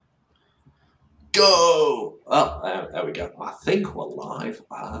we go. I think we're live.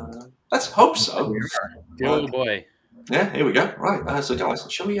 Let's hope so. Oh boy. Yeah, here we go. Right. So guys,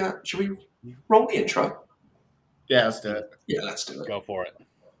 shall we roll the intro? Yeah, let's do it. Yeah, let's do it. Go for it.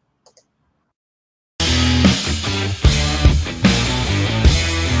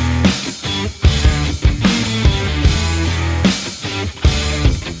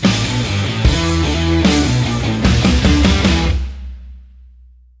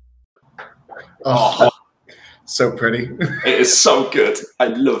 Oh, so pretty. It is so good. I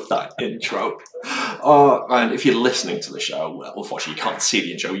love that intro. And if you're listening to the show, well, unfortunately you can't see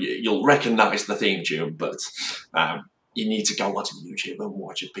the intro. You'll recognise the theme tune, but you need to go onto YouTube and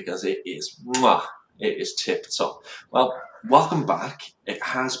watch it because it is tip top. Well, welcome back. It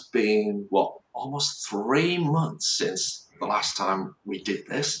has been, almost 3 months since the last time we did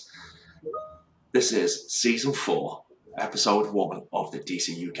this. This is Season 4. Episode 1 of the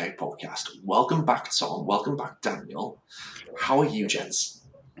DC UK podcast. Welcome back, Tom. Welcome back, Daniel. How are you, gents?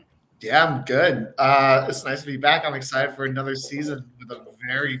 Yeah, I'm good. It's nice to be back. I'm excited for another season with a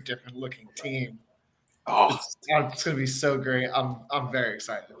very different looking team. Oh, it's going to be so great. I'm very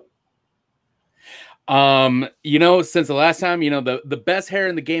excited. Since the last time, the best hair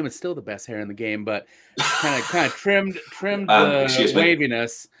in the game is still the best hair in the game, but kind of trimmed the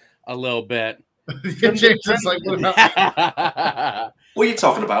waviness a little bit. James is like, what are you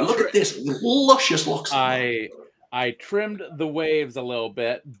talking about? Look at this luscious locks. I trimmed the waves a little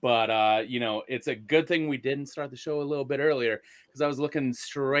bit, but it's a good thing we didn't start the show a little bit earlier because I was looking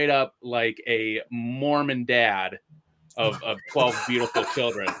straight up like a Mormon dad of 12 beautiful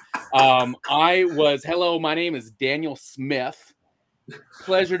children. Hello, my name is Daniel Smith.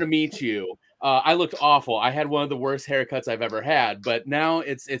 Pleasure to meet you. I looked awful. I had one of the worst haircuts I've ever had, but now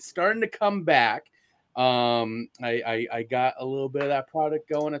it's starting to come back. I got a little bit of that product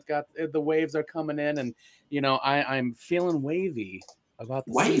going. It's got the waves are coming in, and I'm feeling wavy about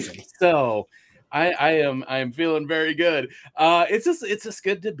the season. So I'm feeling very good. It's just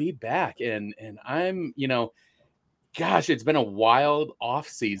good to be back, and I'm gosh, it's been a wild off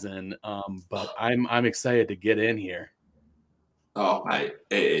season. But I'm excited to get in here. Oh, mate,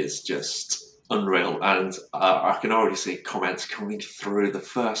 it is just unreal, and I can already see comments coming through. The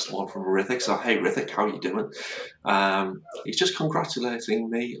first one from Rithik. So, hey, Rithik, how are you doing? He's just congratulating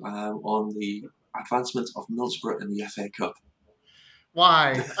me on the advancement of Middlesbrough in the FA Cup.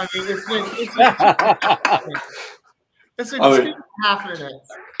 Why? I mean, it's been 2.5 minutes.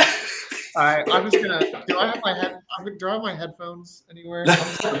 All right, I'm just gonna. Do I have my headphones anywhere? Out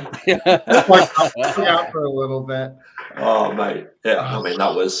for a little bit. Oh, mate, yeah. I mean,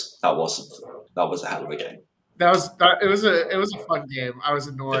 that was a hell of a game. It was a fun game. I was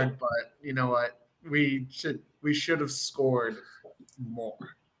annoyed, but you know what? We should have scored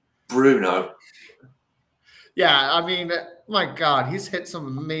more. Bruno. Yeah, I mean, my God, he's hit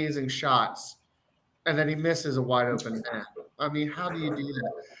some amazing shots, and then he misses a wide open net. I mean, how do you do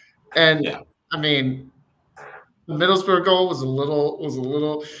that? And yeah. I mean, the Middlesbrough goal was a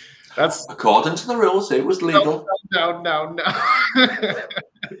little. That's according to the rules. It was legal. No.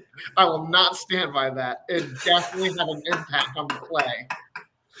 I will not stand by that. It definitely had an impact on the play.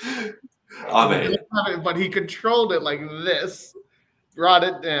 But he controlled it like this, brought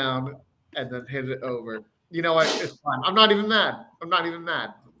it down, and then hit it over. You know what? It's fine. I'm not even mad.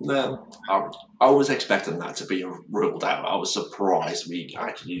 No, I was expecting that to be ruled out. I was surprised we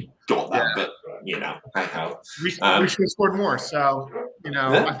actually got that, but we should have scored more. So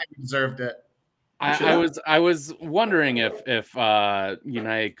I think we deserved it. I was wondering if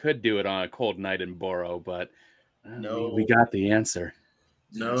United could do it on a cold night in Borough, but no, we got the answer.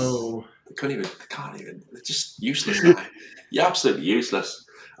 No, they can't even. They're just useless now. You're absolutely useless.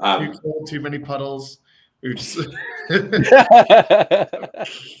 Too many puddles.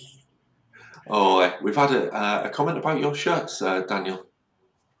 Oh, we've had a comment about your shirts, Daniel.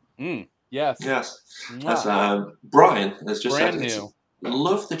 Yes. That's, Brian has just brand said new.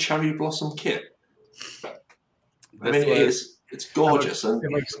 Love the cherry blossom kit. It's gorgeous and it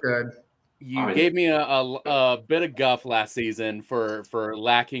looks good. You gave me a bit of guff last season for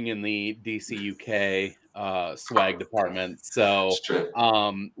lacking in the DC UK swag department. So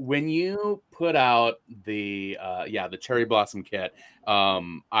when you put out the cherry blossom kit,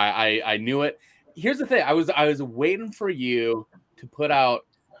 I knew it. Here's the thing. I was waiting for you to put out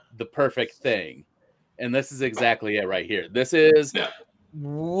the perfect thing, and this is exactly it right here. This is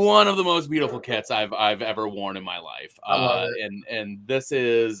one of the most beautiful kits I've ever worn in my life. And this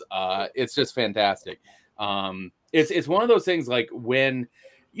is it's just fantastic. It's one of those things like when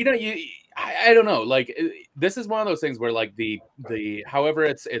I don't know, like this is one of those things where like the however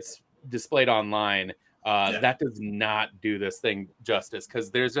it's displayed online, That does not do this thing justice,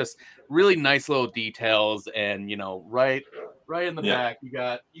 because there's just really nice little details, and right in the back you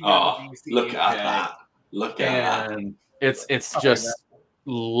got the DC. Look at that! Look at that! And it's just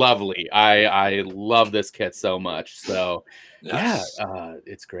lovely. I love this kit so much. So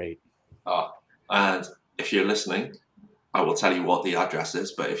it's great. And if you're listening, I will tell you what the address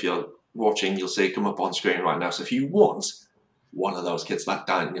is, but if you're watching, you'll see it come up on screen right now. So if you want one of those kits that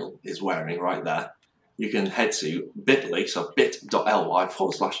Daniel is wearing right there, you can head to bit.ly, so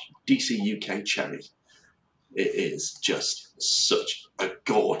bit.ly/DC UK Cherry. It is just such a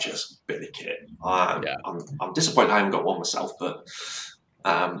gorgeous bit of kit. I'm disappointed I haven't got one myself, but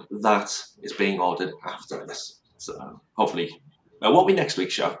that is being ordered after this. So hopefully, it won't be next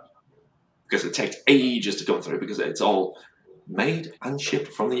week's show, because it takes ages to come through, because it's all made and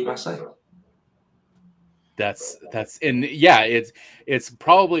shipped from the USA. It's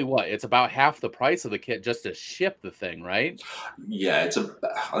probably it's about half the price of the kit just to ship the thing, right? Yeah, I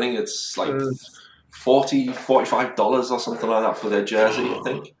think it's like $40-$45 or something like that for their jersey, I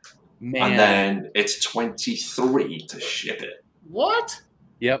think. Man. And then it's $23 to ship it. What?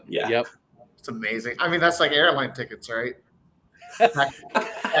 Yep. Yeah. Yep. It's amazing. I mean, that's like airline tickets, right?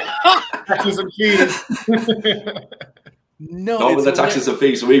 Taxes and fees. No, not with the taxes and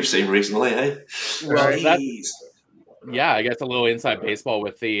fees we've seen recently, eh? Well, I guess a little inside baseball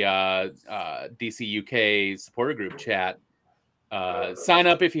with the DC UK supporter group chat. Sign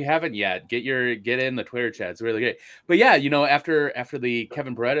up if you haven't yet. Get in the Twitter chat. It's really great. But yeah, after the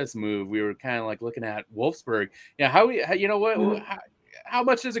Kevin Paredes move, we were kind of like looking at Wolfsburg. Yeah, how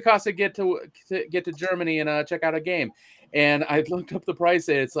much does it cost to get to Germany and check out a game? And I looked up the price,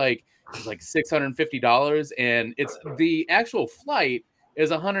 and it's like $650, and it's the actual flight is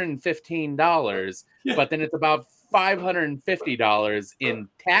 $115, but then it's about $550 in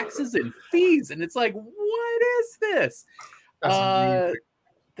taxes and fees, and it's like, what is this? That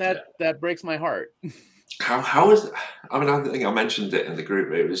breaks my heart. How is? I mean, I think I mentioned it in the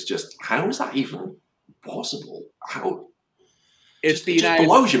group. It was just, how is that even possible? How? It just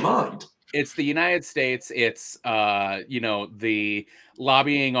blows your mind. It's the United States. It's the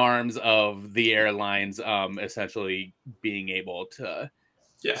lobbying arms of the airlines, essentially being able to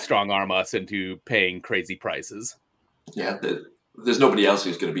strong arm us into paying crazy prices. Yeah, there's nobody else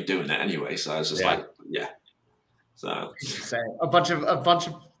who's going to be doing it anyway. So it's just So a bunch of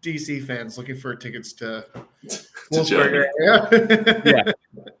DC fans looking for tickets to Germany. Yeah,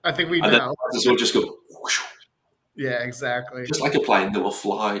 I think we know. This will just go. Whoosh. Yeah, exactly. Just like a plane that will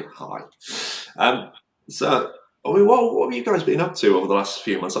fly high. So, I mean, what have you guys been up to over the last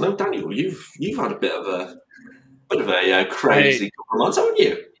few months? I know, Daniel, you've had a bit of a crazy couple of months, haven't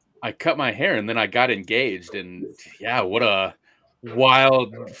you? I cut my hair and then I got engaged, and what a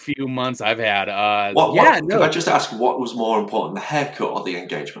wild few months I've had. Can I just ask, what was more important, the haircut or the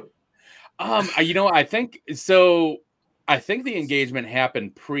engagement? I think so. I think the engagement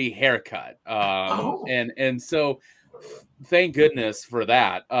happened pre-haircut, and so thank goodness for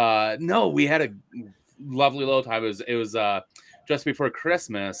that. No, we had a lovely little time. It was just before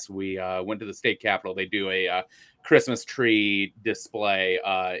Christmas. We went to the state capitol. They do a Christmas tree display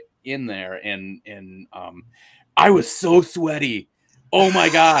in there, and I was so sweaty. Oh my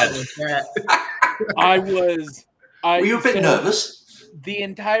god, Were you a bit nervous? The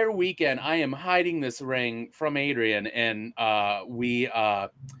entire weekend, I am hiding this ring from Adrian, and the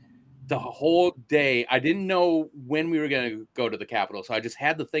whole day, I didn't know when we were going to go to the Capitol, so I just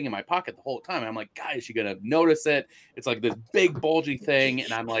had the thing in my pocket the whole time. And I'm like, guys, is she going to notice it? It's like this big bulgy thing,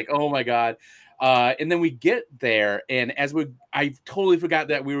 and I'm like, oh my god. And then we get there, and I totally forgot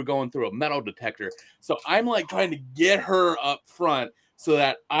that we were going through a metal detector, so I'm like trying to get her up front so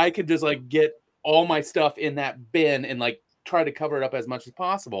that I could just like get all my stuff in that bin and like try to cover it up as much as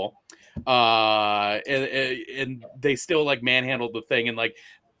possible. And they still like manhandled the thing and like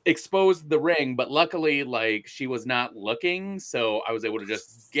exposed the ring, but luckily like she was not looking, so I was able to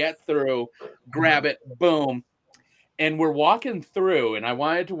just get through, grab it, boom. And we're walking through, and I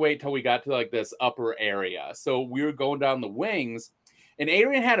wanted to wait till we got to like this upper area. So we were going down the wings, and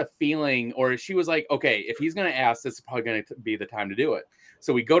Adrian had a feeling, or she was like, okay, if he's going to ask, this is probably going to be the time to do it.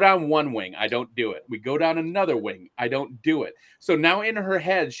 So we go down one wing, I don't do it. We go down another wing, I don't do it. So now in her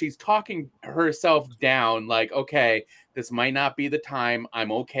head, she's talking herself down like, okay, this might not be the time.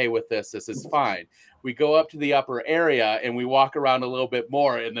 I'm okay with this. This is fine. We go up to the upper area and we walk around a little bit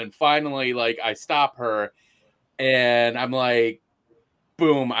more. And then finally, like, I stop her and I'm like,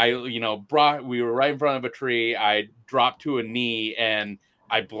 boom. We were right in front of a tree. I dropped to a knee and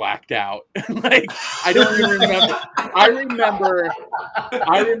I blacked out. Like, I don't even remember.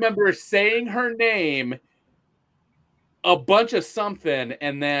 I remember saying her name, a bunch of something,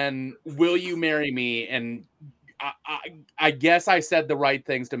 and then, will you marry me? And I guess I said the right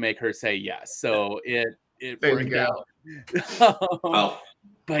things to make her say yes. So it worked out.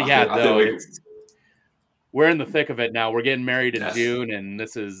 But yeah, we're in the thick of it now. We're getting married in June, and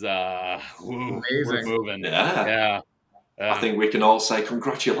this is amazing. We're moving. Yeah. I think we can all say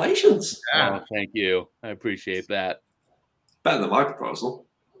congratulations. Yeah. Oh, thank you. I appreciate that. Better than my proposal.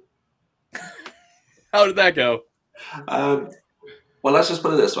 How did that go? Well, let's just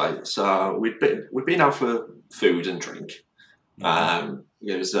put it this way. So we've been out for food and drink.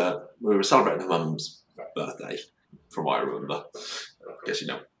 It was we were celebrating her mum's birthday, from what I remember. I guess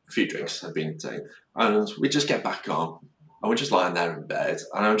a few drinks had been taken, and we just get back on, and we're just lying there in bed,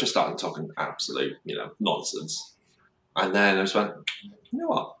 and I'm just starting talking absolute nonsense, and then I just went, you know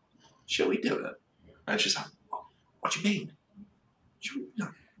what? Shall we do it? And she's like, what do you mean? Should we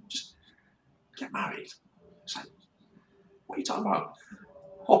just get married? It's like, what are you talking about?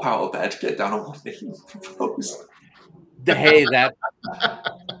 Hop out of bed, get down on one knee, and propose. Hey, that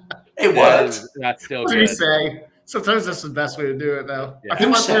it worked. That's still what good. do you say? Sometimes that's the best way to do it, though. Yeah. I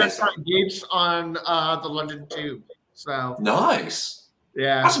think my parents got engaged on the London Tube. So nice.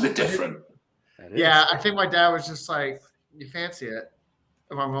 Yeah, that's a bit different. Yeah, I think my dad was just like, "You fancy it?"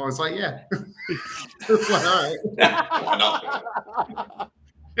 And my mom was like, "Yeah." Why not? Why not?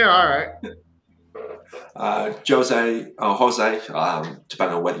 Yeah, all right. Jose,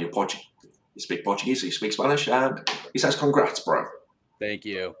 depending on whether you speak Portuguese or you speak Spanish, he says, "Congrats, bro." Thank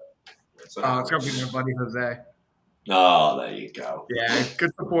you. So, it's gonna be my buddy Jose. Oh, there you go. Yeah,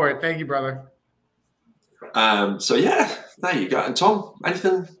 good support. Thank you, brother. So yeah, there you go. And Tom,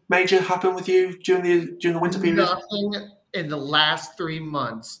 anything major happen with you during the winter period? Nothing in the last 3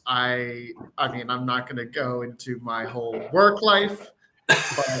 months. I mean, I'm not going to go into my whole work life.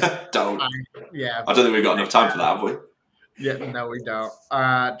 But don't. I don't think we've got enough time for that, have we? Yeah, no, we don't.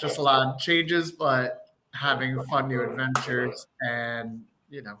 Just a lot of changes, but having fun new adventures and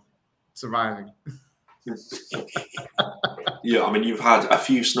surviving. Yeah, I mean, you've had a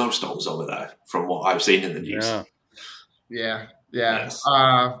few snowstorms over there, from what I've seen in the news. Yeah. Yes.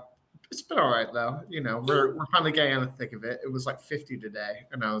 It's been all right though. We're finally getting in the thick of it. It was like 50 today,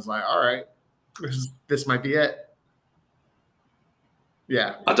 and I was like, all right, this might be it.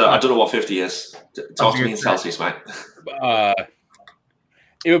 Yeah. I don't know what 50 is. Talk to me in Celsius, mate.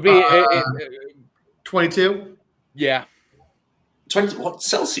 It would be 22. Yeah. 20. What,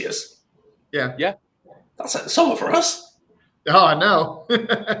 Celsius? Yeah. That's like the summer for us. Oh, I know.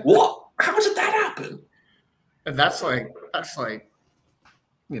 What? How did that happen? And that's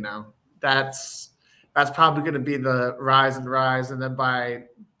probably going to be the rise, and then by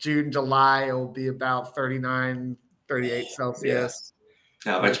June, July, it will be about 39, 38 Celsius.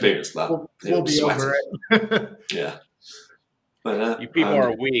 Yeah, I've experienced that. We'll be over it. Yeah. But, you people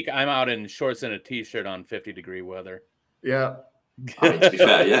are weak. I'm out in shorts and a t-shirt on 50-degree weather. Yeah. I mean, to be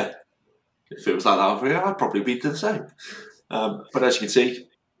fair, yeah. If it was like that over here, I'd probably be the same. But as you can see,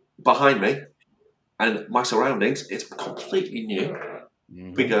 behind me and my surroundings, it's completely new.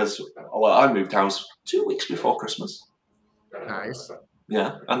 Because, I moved house 2 weeks before Christmas. Nice.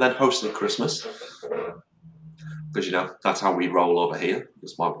 Yeah, and then hosted Christmas. Because, that's how we roll over here.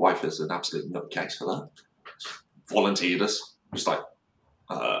 Because my wife is an absolute nutcase for that. Volunteered us. Just like,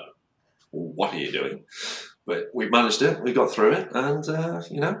 what are you doing? But we managed it. We got through it. And,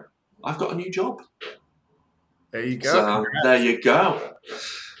 I've got a new job. There you go. So, there you go.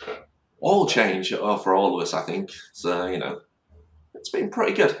 All change for all of us, I think. So, it's been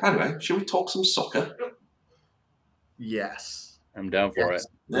pretty good. Anyway, should we talk some soccer? Yes. I'm down for it.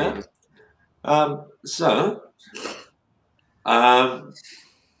 Yeah. Tom,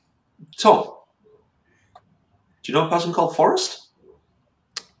 do you know a person called Forrest?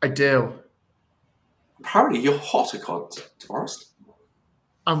 I do. Apparently you're hot, according to Forrest.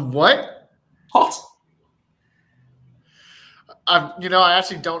 I'm what? Hot. I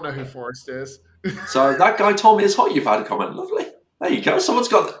actually don't know who Forrest is. So that guy told me is hot. You've had a comment. Lovely. There you go. Someone's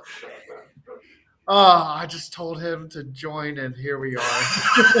got it. I just told him to join, and here we are.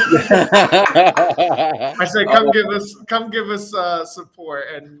 I said, come give us support,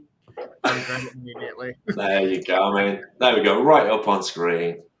 and I regret it immediately. There you go, man. There we go. Right up on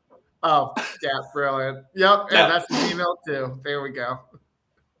screen. Oh, yeah, brilliant. Yep, and that's his email too. There we go.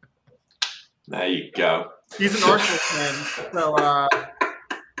 There you go. He's an Arsenal fan,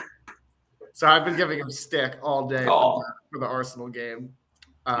 so I've been giving him stick all day for the Arsenal game.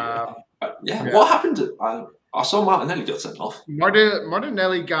 Yeah. What happened? I saw Martinelli got sent off.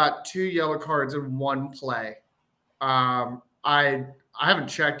 Martinelli got 2 yellow cards in one play. I haven't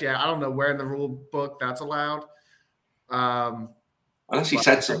checked yet. I don't know where in the rule book that's allowed. Unless he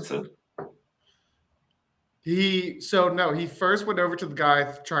said something. He first went over to the guy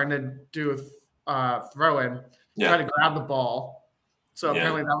trying to do a throw in, tried to grab the ball. So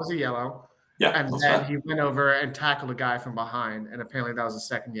apparently that was a yellow. Yeah, and then he went over and tackled a guy from behind, and apparently that was a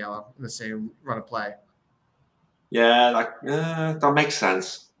second yellow in the same run of play. Yeah, that makes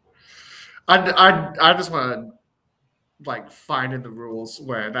sense. I just want to find in the rules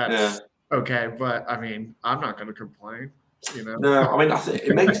where that's okay, but I mean, I'm not going to complain. No, I mean, I think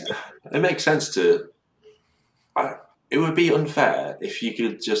it makes sense to. It would be unfair if you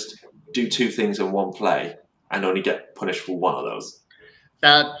could just do 2 things in one play and only get punished for one of those.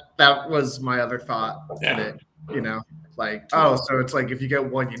 That was my other thought. Yeah. So it's like if you get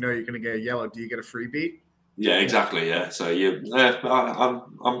one, you're going to get a yellow. Do you get a freebie? Yeah, exactly. Yeah, so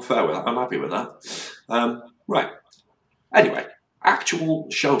I'm fair with that. I'm happy with that. Right. Anyway, actual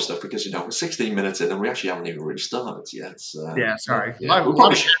show stuff, because we're 16 minutes in and we actually haven't even really started yet. Sorry. A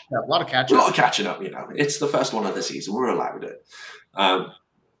lot of catching up. It's the first one of the season. We're allowed it.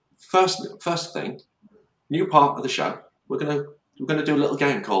 First thing, new part of the show. We're gonna do a little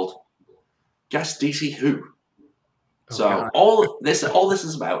game called Guess DC Who. All this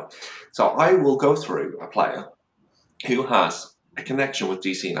is about. So I will go through a player who has a connection with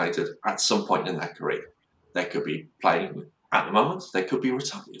DC United at some point in their career. They could be playing at the moment. They could be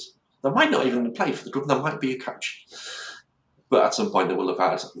retired. They might not even play for the club. They might be a coach. But at some point they will have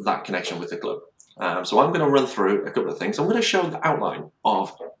had that connection with the club. So I'm going to run through a couple of things. I'm going to show the outline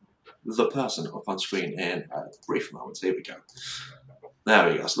of the person up on screen in a brief moment. Here we go. There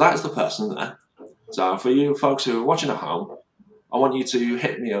we go. So that is the person there. So for you folks who are watching at home, I want you to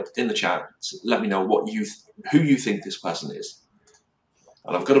hit me up in the chat to let me know who you think this person is.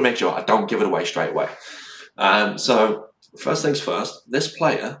 And I've got to make sure I don't give it away straight away. So first things first, this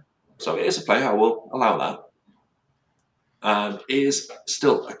player, so it is a player, I will allow that, is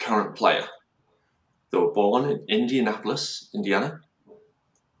still a current player. They were born in Indianapolis, Indiana.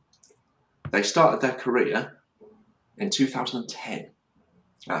 They started their career in 2010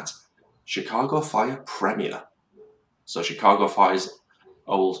 at Chicago Fire Premier. So Chicago Fire's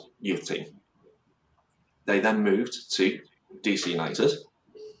old youth team. They then moved to DC United.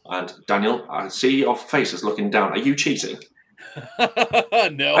 And Daniel, I see your face is looking down. Are you cheating?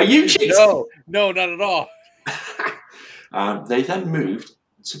 No. Are you cheating? No, not at all. They then moved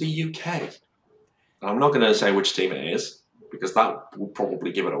to the UK. I'm not going to say which team it is, because that will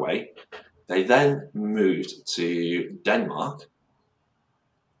probably give it away. They then moved to Denmark.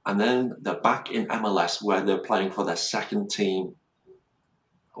 And then they're back in MLS, where they're playing for their second team.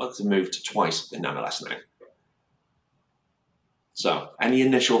 Well, they moved twice in MLS now. So, any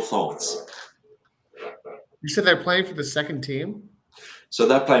initial thoughts? You said they're playing for the second team? So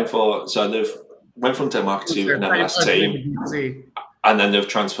they're playing for... So they've went from Denmark to an MLS team. And then they've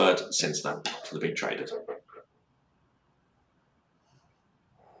transferred since then. So they've been traded.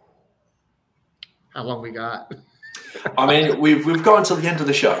 How long we got? I mean, we've got until the end of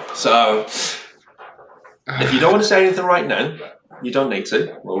the show. So if you don't want to say anything right now, you don't need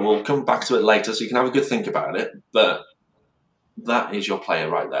to. We'll come back to it later so you can have a good think about it. But that is your player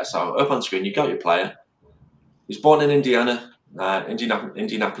right there. So up on screen, you got your player. He's born in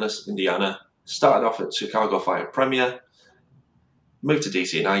Indianapolis, Indiana. Started off at Chicago Fire Premier. Moved to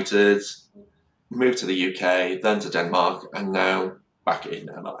DC United. Moved to the UK, then to Denmark, and now back in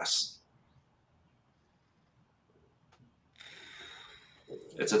MLS.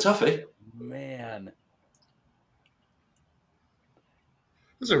 It's a toughie. Man.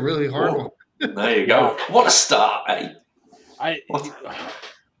 This is a really hard one. There you go. What a start, eh?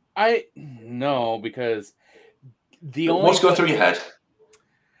 No, because what's going through your head?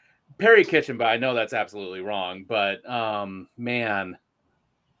 Perry Kitchen, but I know that's absolutely wrong. But man,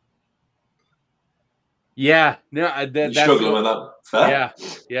 yeah, no, that's struggling with that. Fair?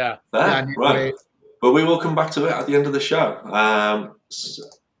 Yeah. Fair. Right. But we will come back to it at the end of the show.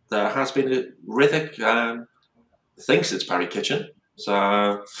 There has been Rithick thinks it's Perry Kitchen,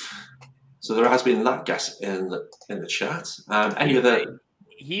 so there has been that guess in the chat. Any other?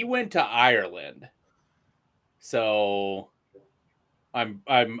 He went to Ireland, so I'm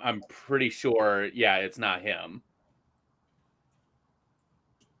pretty sure. Yeah, it's not him.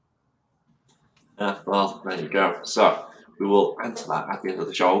 Well, there you go. So we will answer that at the end of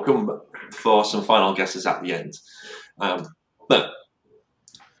the show. We'll come for some final guesses at the end. But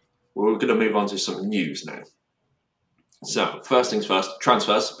we're going to move on to some news now. So, first things first,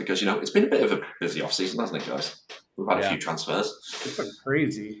 transfers, because, it's been a bit of a busy off-season, hasn't it, guys? We've had a few transfers. It's been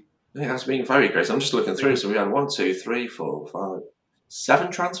crazy. Yeah, it's been very crazy. I'm just looking through. So we had 1, 2, 3, 4, 5,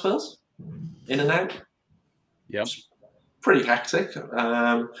 7 transfers in and out. Yep. It's pretty hectic.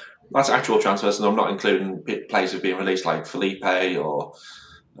 That's actual transfers, and I'm not including players who've been released like Felipe or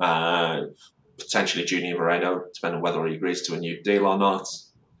potentially Junior Moreno, depending on whether he agrees to a new deal or not.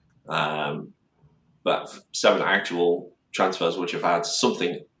 But 7 actual transfers which have had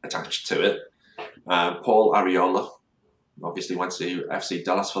something attached to it. Paul Arriola obviously went to FC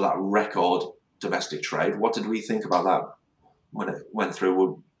Dallas for that record domestic trade. What did we think about that when it went through?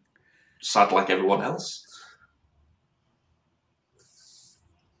 We're sad like everyone else.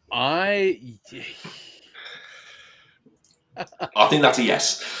 I think that's a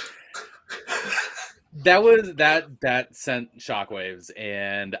yes. That sent shockwaves,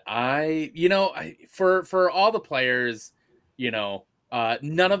 and for all the players,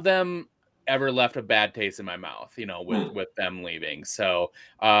 none of them ever left a bad taste in my mouth, with them leaving. So,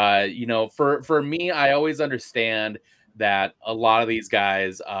 for me, I always understand that a lot of these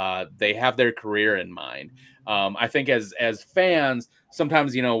guys, they have their career in mind. I think as fans,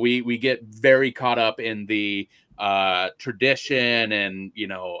 sometimes, we get very caught up in the tradition and,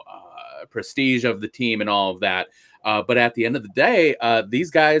 prestige of the team and all of that. But at the end of the day, these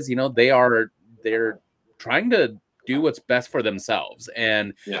guys, they're trying to do what's best for themselves.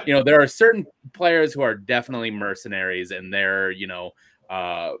 And, there are certain players who are definitely mercenaries, and they're,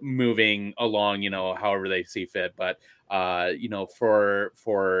 moving along, however they see fit. But,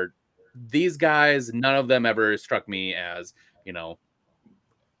 for these guys, none of them ever struck me as,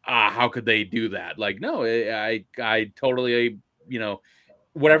 how could they do that? Like, no, I totally,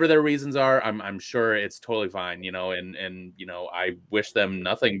 whatever their reasons are, I'm sure it's totally fine, and I wish them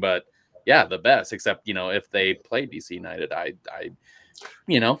nothing but the best, except, if they play DC United, I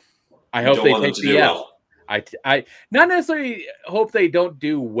hope they take the L. I not necessarily hope they don't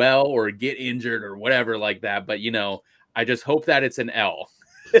do well or get injured or whatever like that, but I just hope that it's an L.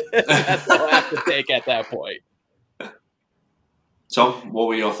 That's all I have to take at that point. Tom, what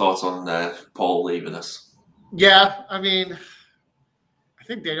were your thoughts on Paul leaving us? Yeah, I mean, I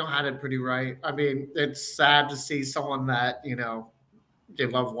think Daniel had it pretty right. I mean, it's sad to see someone that, they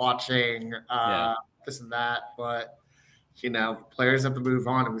love watching, this and that, but, players have to move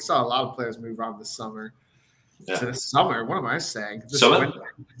on. And we saw a lot of players move on this summer. Yeah. So this summer, what am I saying? Summer?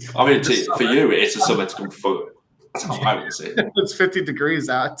 I mean, for you, it's a summer to come forward. That's how I would say it. It's 50 degrees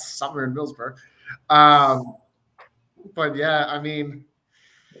out. It's summer in Millsburg. But, yeah, I mean,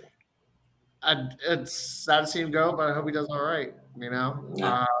 it's sad to see him go, but I hope he does all right,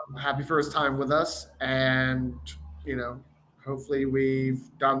 happy for his time with us, and, hopefully we've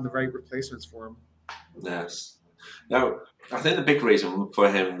done the right replacements for him. Yes. Now, I think the big reason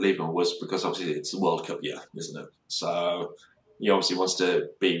for him leaving was because obviously it's the World Cup year, isn't it? So he obviously wants to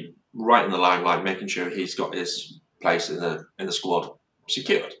be right in the limelight, making sure he's got his place in the squad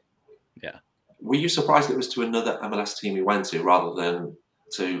secured. Yeah. Were you surprised it was to another MLS team he went to rather than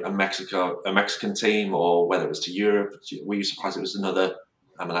to a Mexican team, or whether it was to Europe? Were you surprised it was another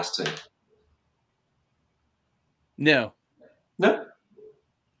MLS team? No.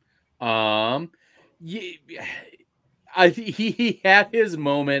 He had his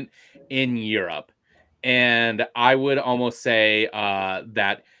moment in Europe, and I would almost say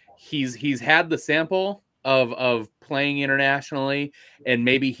that he's had the sample of playing internationally, and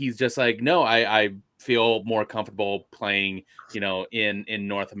maybe he's just like, no, I feel more comfortable playing, in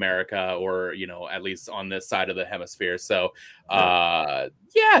North America, or, at least on this side of the hemisphere. So, I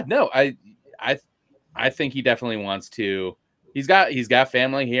think he definitely wants to. He's got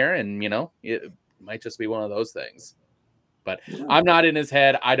family here, and, it might just be one of those things. But I'm not in his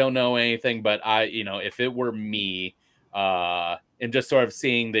head. I don't know anything, but if it were me, and just sort of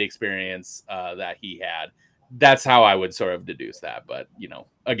seeing the experience that he had, that's how I would sort of deduce that. But,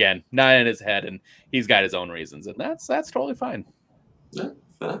 again, not in his head, and he's got his own reasons, and that's totally fine. Yeah,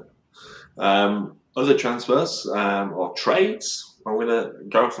 fair. Other transfers or trades I'm going to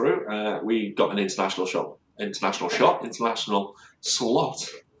go through. We got an international slot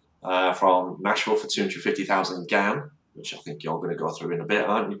from Nashville for 250,000 GAN, which I think you're going to go through in a bit,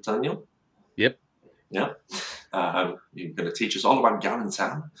 aren't you, Daniel? Yep. Yeah. You're going to teach us all about GAN and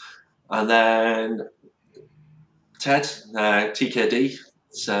TAM. And then Ted, TKD,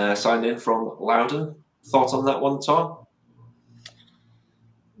 signed in from Loudoun. Thoughts on that one, Tom?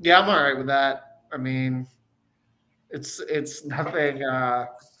 Yeah, I'm all right with that. I mean, it's nothing.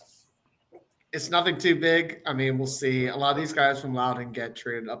 It's nothing too big. I mean, we'll see. A lot of these guys from Loudoun get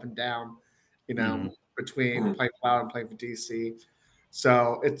traded up and down, between playing Loud and playing for DC.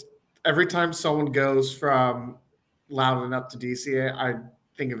 So it's every time someone goes from Loudon up to DC, I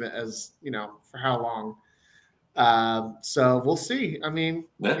think of it as, for how long. So we'll see. I mean,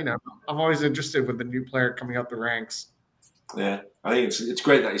 I'm always interested with the new player coming up the ranks. Yeah, I think it's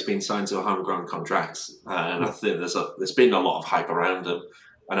great that he's been signed to a homegrown contract, and I think there's been a lot of hype around him.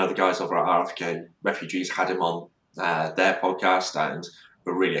 I know the guys over at RFK Refugees had him on their podcast, and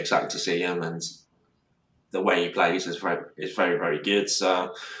we're really excited to see him. And the way he plays is very, very good.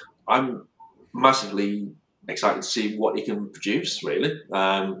 So I'm massively excited to see what he can produce. Really,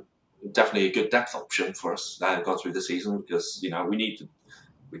 definitely a good depth option for us going through the season, because we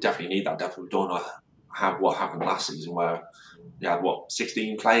definitely need that depth. We don't want to have what happened last season where you had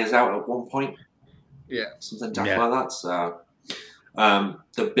 16 players out at one point, something like that. So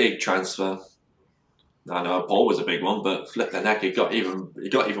the big transfer, I know Paul was a big one, but flip the neck, it got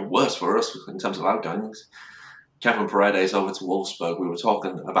even worse for us in terms of outgoings. Kevin Paredes over to Wolfsburg. We were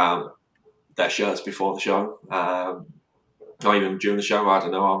talking about their shirts before the show, not even during the show. I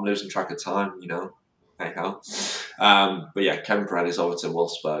don't know, I'm losing track of time, hey ho. But yeah, Kevin Paredes over to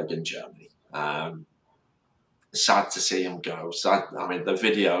Wolfsburg in Germany. Sad to see him go. Sad. I mean, the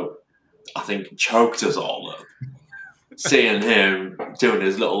video, I think, choked us all up. Seeing him doing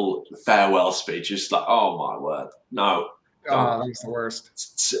his little farewell speech, just like, oh my word, no. Oh, that was the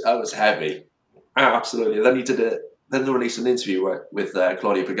worst. That was heavy. Absolutely. Then he did it. Then they released an interview with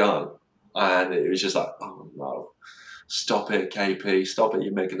Claudia Pagan, and it was just like, oh no, stop it, KP, stop it.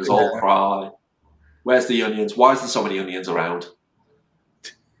 You're making us all cry. Where's the onions? Why is there so many onions around?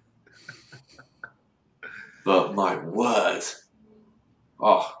 But my word,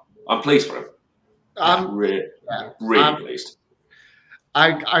 I'm pleased for him. I'm really pleased.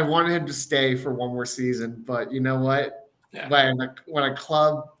 I wanted him to stay for one more season, but you know what? Yeah. When a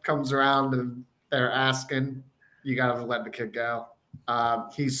club comes around and they're asking, you gotta let the kid go.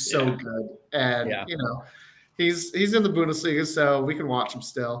 He's so good, and he's in the Bundesliga, so we can watch him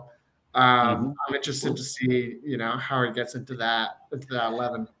still. I'm interested to see how he gets into that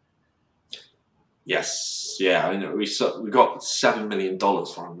 11. Yes, yeah. I know we got $7 million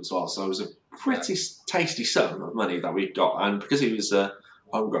for him as well, so it was a pretty tasty sum of money that we got. And because he was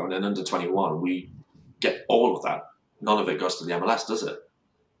homegrown and under 21, we get all of that. None of it goes to the MLS, does it?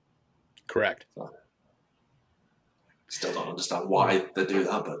 Correct. So, still don't understand why they do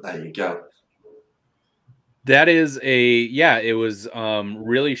that, but there you go. That is it was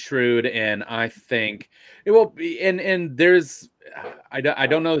really shrewd, and I think it will be, and there's, I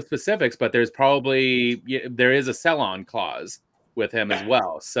don't know the specifics, but there is a sell-on clause with him as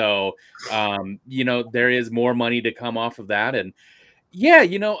well. So, there is more money to come off of that. And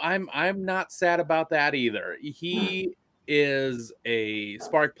I'm not sad about that either. He is a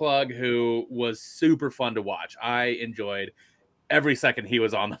spark plug who was super fun to watch. I enjoyed every second he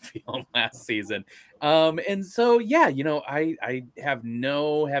was on the field last season. And so, I have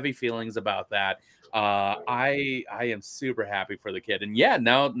no heavy feelings about that. I am super happy for the kid. And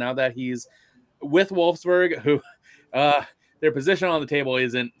now that he's with Wolfsburg, who their position on the table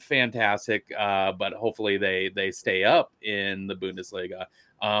isn't fantastic, but hopefully they stay up in the Bundesliga.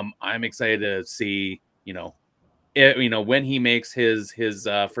 I'm excited to see, when he makes his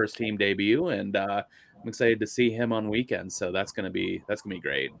first team debut, and I'm excited to see him on weekends. So that's gonna be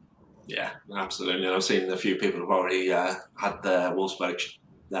great. Yeah, absolutely. And I've seen a few people have already had their Wolfsburg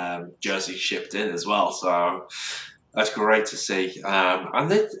jersey shipped in as well. So that's great to see. And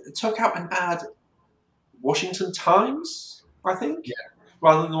they took out an ad, Washington Times, I think,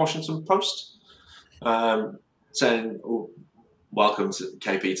 rather than the Washington Post, saying, welcome to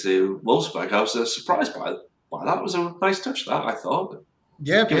KP to Wolfsburg. I was surprised by that. It was a nice touch, that, I thought.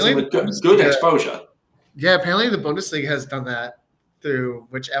 Yeah, gives them a good exposure. Yeah, apparently the Bundesliga has done that through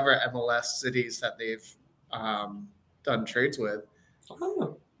whichever MLS cities that they've done trades with.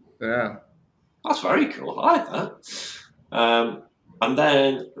 Oh. Yeah. That's very cool. I like that. And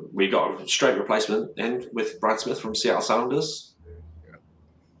then we got a straight replacement in with Brad Smith from Seattle Sounders.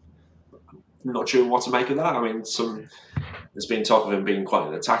 Not sure what to make of that. I mean, there's been talk of him being quite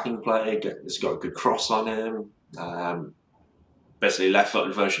an attacking player. He's got a good cross on him. Basically,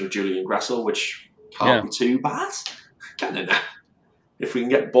 left-footed version of Julian Gressel, which can't be too bad. Can it now? If we can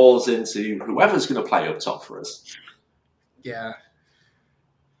get balls into whoever's going to play up top for us. Yeah.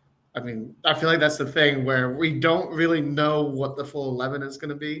 I mean, I feel like that's the thing where we don't really know what the full 11 is going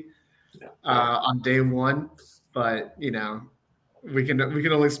to be on day one, but we can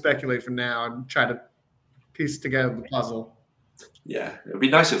only speculate for now and try to piece together the puzzle. Yeah, it'd be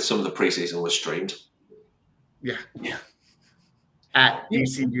nice if some of the preseason was streamed. Yeah. At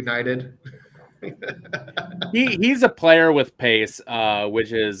DC United. He's a player with pace,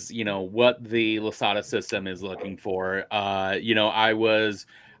 which is, what the Losada system is looking for. I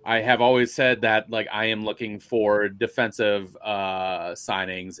have always said that, like, I am looking for defensive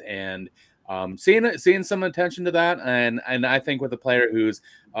signings, and seeing some attention to that, and I think with a player who's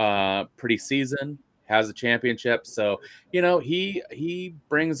pretty seasoned, has a championship, so he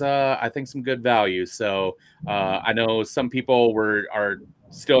brings I think some good value. So I know some people are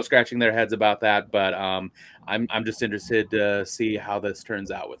still scratching their heads about that, but I'm just interested to see how this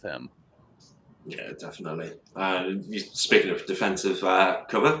turns out with him. Yeah, definitely. Speaking of defensive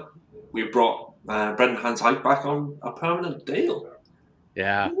cover, we brought Brendan Hans-Hype back on a permanent deal.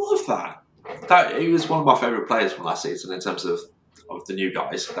 Yeah, I love that. He was one of my favourite players from last season in terms of the new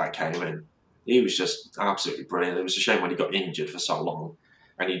guys that came in. He was just absolutely brilliant. It was a shame when he got injured for so long,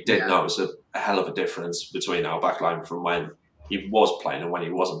 and he did notice a hell of a difference between our backline from when he was playing and when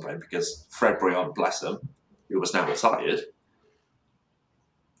he wasn't playing, because Fred Brion, bless him, who was now retired,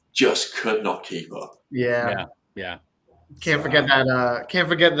 just could not keep up. Yeah. Can't forget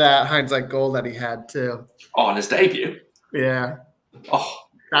that hindsight goal that he had too. Oh, on his debut. Yeah. Oh,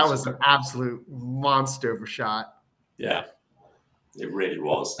 that was an absolute monster of a shot. Yeah, it really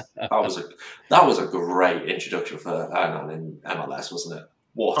was. That was a great introduction for Hernan in MLS, wasn't it?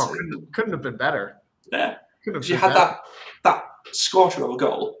 Couldn't have been better. Yeah, because you had that scorcher of a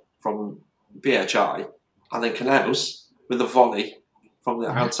goal from BHI, and then Knaus with a volley from the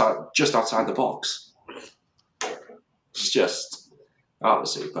outside, just outside the box. It's just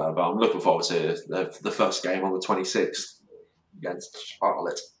superb. I'm looking forward to the first game on the 26th against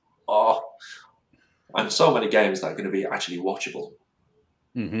Charlotte. Oh, and so many games that are going to be actually watchable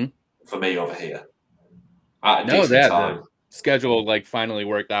for me over here. The schedule finally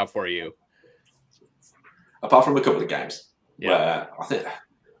worked out for you. Apart from a couple of games, where I think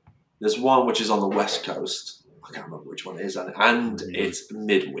there's one which is on the West Coast. I can't remember which one it is, and it's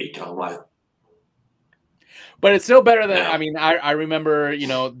midweek. I'm like, but it's still better than. Yeah. I mean, I remember,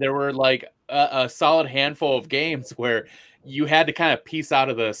 there were a solid handful of games where you had to kind of piece out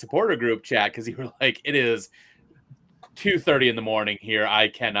of the supporter group chat because you were like, it is 2:30 in the morning here. I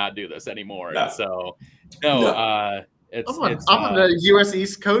cannot do this anymore. No. And so, I'm on the U.S.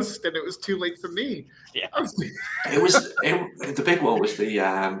 East Coast, and it was too late for me. Yeah, the big one was the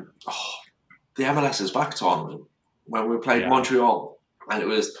MLS's back tournament when we played Montreal, and it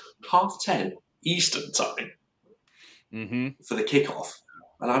was 10:30 Eastern time for the kickoff,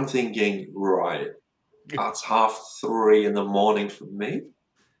 and I'm thinking, right, that's 3:30 in the morning for me.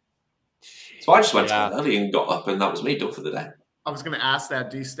 So I just went to bed early and got up, and that was me done for the day. I was going to ask that: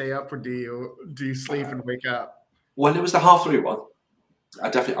 do you stay up or do you sleep and wake up? When it was the 3:30 one, I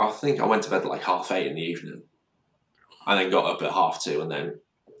think I went to bed at 8:30 in the evening, and then got up at 2:30, and then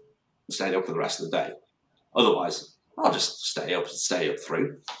stayed up for the rest of the day. Otherwise, I'll just stay up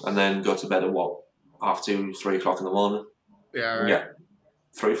through, and then go to bed at 2:30, 3 o'clock in the morning. Yeah, right. Yeah,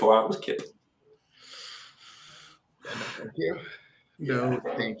 3-4 hours kid. Thank you. No,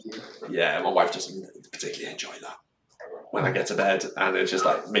 thank you. Yeah, my wife doesn't particularly enjoy that. When I get to bed, and it's just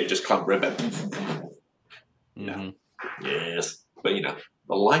me just clambering in bed. No. Yes. But,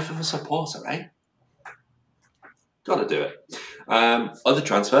 the life of a supporter, eh? Got to do it. Other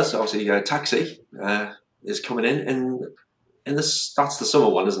transfers, obviously, Taxi is coming in this. That's the summer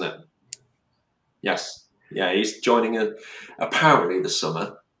one, isn't it? Yes. Yeah, he's joining apparently this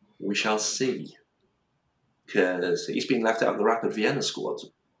summer. We shall see. Because he's been left out of the Rapid Vienna squad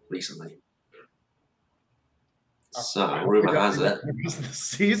recently. So, rumour has it. Because of the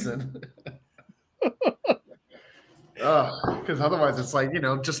season. Because otherwise it's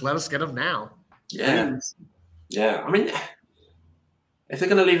just let us get him now. Yeah. Please. Yeah. I mean, if they're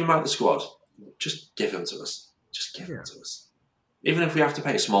going to leave him out of the squad, just give him to us. Just give him to us. Even if we have to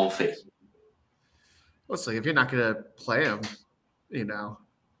pay a small fee. Listen, if you're not going to play him,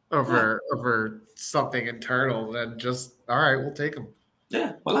 over something internal, then just, all right, we'll take him.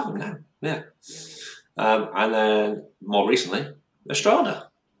 Yeah, we'll have him now. Yeah. And then more recently, Estrada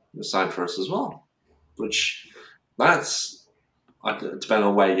was signed for us as well, which that's, depending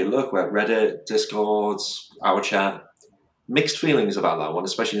on where you look, where Reddit, Discords, our chat, mixed feelings about that one,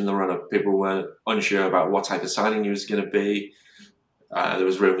 especially in the run-up. People were unsure about what type of signing he was going to be. There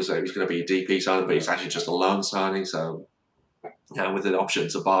was rumours that he was going to be a DP signing, but he's actually just a loan signing, so with an option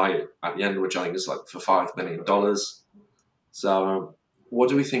to buy at the end, which I think is for $5 million. So, what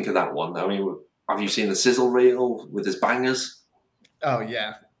do we think of that one? I mean, have you seen the sizzle reel with his bangers? Oh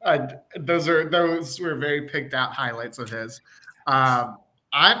yeah, those were very picked out highlights of his. I'm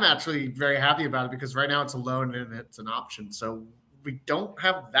actually very happy about it because right now it's a loan and it's an option, so we don't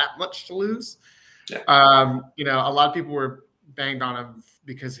have that much to lose. Yeah. You know, a lot of people were banged on him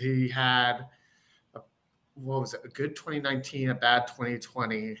because he had a good 2019, a bad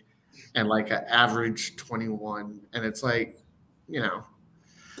 2020, and like an average 21. And it's like, you know,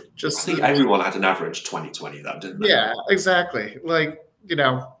 I think everyone had an average 2020 though, didn't they? Yeah, exactly. Like, you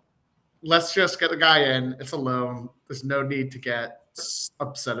know, let's just get the guy in. It's a loan. There's no need to get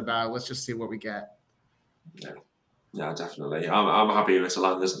upset about it. Let's just see what we get. Yeah, definitely. I'm happy with it's a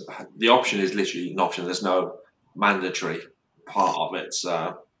loan. The option is literally an option. There's no mandatory part of it.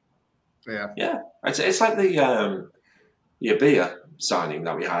 So yeah, it's like the Abia signing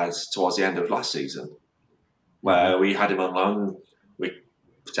that we had towards the end of last season, where we had him on loan. We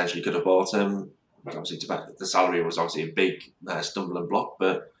potentially could have bought him. Obviously, the salary was obviously a big stumbling block,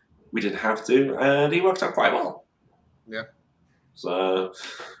 but we didn't have to, and he worked out quite well. Yeah. So,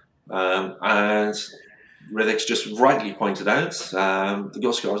 and Riddick's just rightly pointed out, the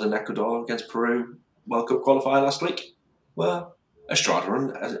goal scorers in Ecuador against Peru World Cup qualifier last week were Estrada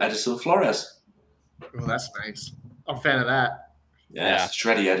and Edison Flores. Oh, that's nice. I'm a fan of that. Yes,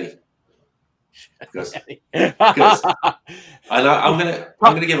 Shreddy Eddie. Because I'm gonna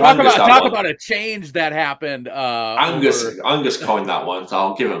give Angus talk about a change that happened. Angus coined that one, so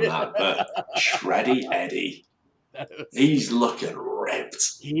I'll give him that. But Shreddy Eddie, he's looking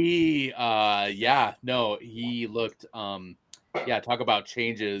ripped. He looked. Talk about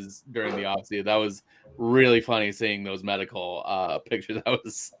changes during the offseason. That was really funny seeing those medical pictures.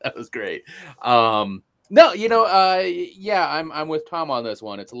 That was great. No, I'm with Tom on this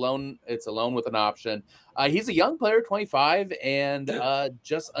one. It's a loan with an option. He's a young player, 25, and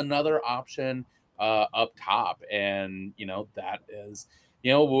just another option up top. And that is,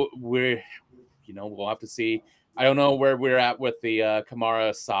 we'll have to see. I don't know where we're at with the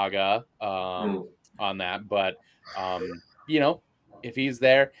Kamara saga on that, but if he's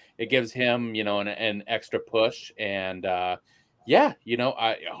there, it gives him an extra push. And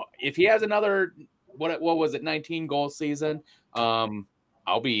if he has another. What was it? 19 goal season.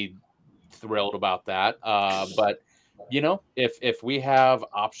 I'll be thrilled about that. But if we have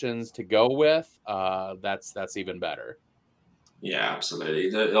options to go with, that's even better. Yeah, absolutely.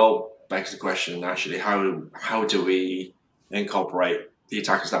 It all begs the question. Actually, how do we incorporate the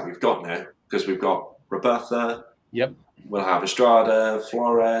attackers that we've got now? Because we've got Roberta. Yep. We'll have Estrada,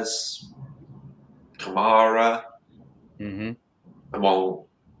 Flores, Kamara, among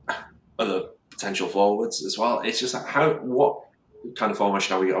other potential forwards as well. It's just what kind of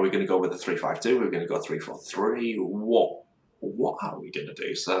formation are we going to go with? A 3-5-2? We're going to go 3-4-3. What are we going to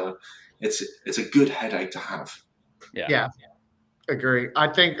do? So it's a good headache to have. Yeah. Agree.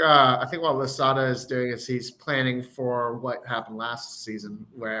 I think what Losada is doing is he's planning for what happened last season,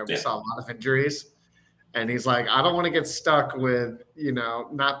 where we saw a lot of injuries, and he's like, I don't want to get stuck with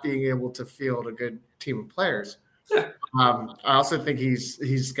not being able to field a good team of players. Yeah. I also think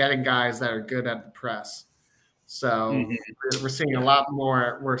he's getting guys that are good at the press. So we're seeing a lot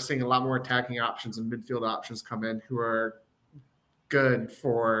more. We're seeing a lot more attacking options and midfield options come in who are good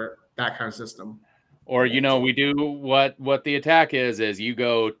for that kind of system. Or we do what the attack is you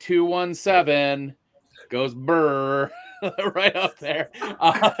go 2-1-7, goes Burr right up there.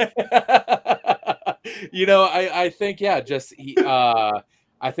 I think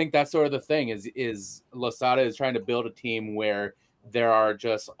I think that's sort of the thing is Losada is trying to build a team where there are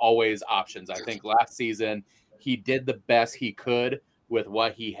just always options. I think last season he did the best he could with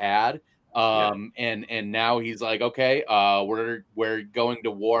what he had. And now he's like, okay, we're going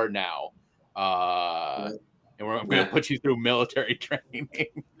to war now. And I'm going to put you through military training.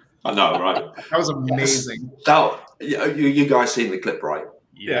 I know, right? That was amazing. You guys seen the clip, right?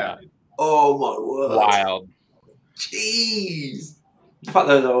 Yeah. Oh my word! Wild. Jeez. The fact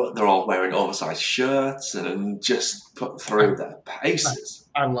that they're all wearing oversized shirts and just put through their paces.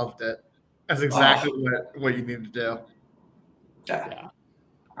 I loved it. That's exactly what you need to do. Yeah.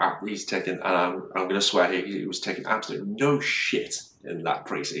 He's taking, and I'm going to swear he was taking absolutely no shit in that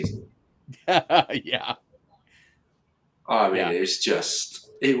preseason. Yeah. I mean,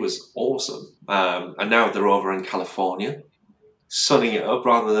 it was awesome. And now they're over in California, sunning it up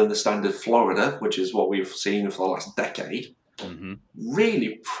rather than the standard Florida, which is what we've seen for the last decade.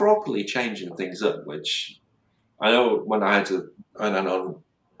 Really properly changing things up, which I know when I had to earn on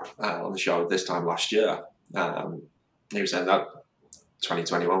the show this time last year, he was saying that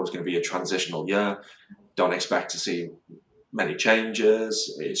 2021 was going to be a transitional year. Don't expect to see many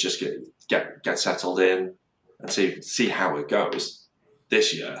changes. It's just get settled in and see how it goes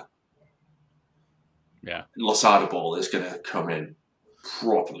this year. Yeah, Losada ball is going to come in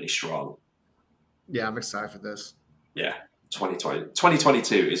properly strong. Yeah, I'm excited for this. Yeah,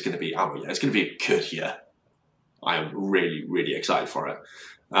 2022 is going to be, it's going to be a good year. I am really, really excited for it.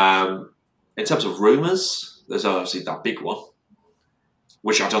 In terms of rumours, there's obviously that big one,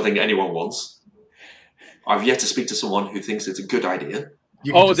 which I don't think anyone wants. I've yet to speak to someone who thinks it's a good idea.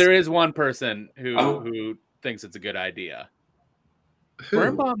 There is one person who thinks it's a good idea.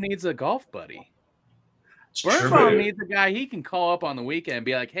 Birnbaum needs a golf buddy. Birnbaum needs a guy he can call up on the weekend and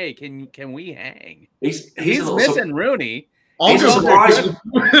be like, "Hey, can we hang?" He's missing Rooney. He's a surprise.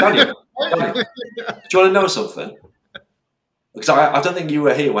 Daniel, do you want to know something? Because I don't think you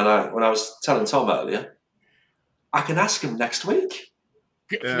were here when I was telling Tom earlier. I can ask him next week.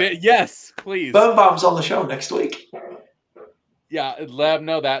 Yeah. Yes, please. Birnbaum's on the show next week. Yeah, let him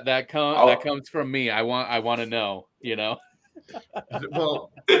know that comes from me. I want to know.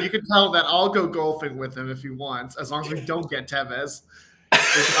 Well, you can tell that I'll go golfing with him if he wants, as long as we don't get Tevez.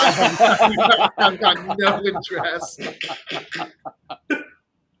 I've got no interest.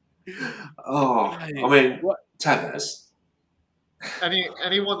 Tevez.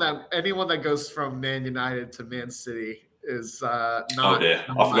 Anyone that goes from Man United to Man City is not. Oh dear,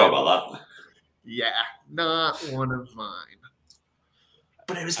 I forgot about that. Yeah, not one of mine.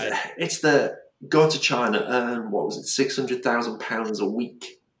 But it's the go to China earn what was it, £600,000 a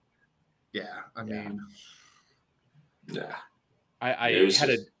week? Yeah, I mean, yeah. I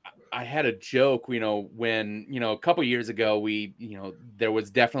had a joke, when, a couple years ago, there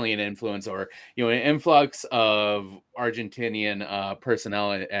was definitely an influence or, an influx of Argentinian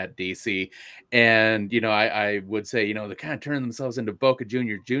personnel at DC. And, I would say, they kind of turned themselves into Boca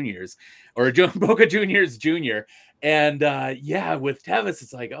Juniors Juniors or Boca Juniors Junior. And with Tevez,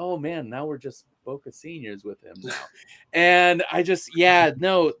 it's like, oh man, now we're just Boca Seniors with him now. And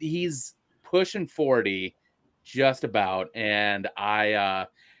he's pushing 40 just about. And I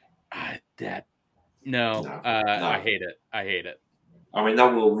hate it. I hate it. I mean,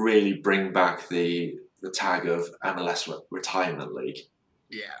 that will really bring back the tag of MLS Retirement League.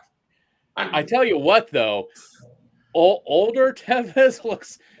 Yeah. And I tell you what, though, older Tevez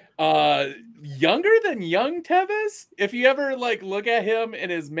looks younger than young Tevez. If you ever look at him in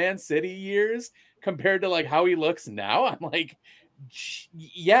his Man City years compared to how he looks now, I'm like, it's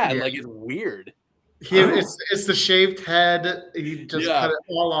weird. It's the shaved head. He just cut it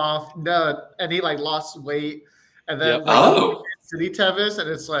all off. No, and he lost weight, and then City Tevez,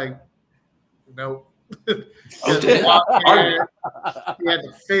 and it's like, nope. He had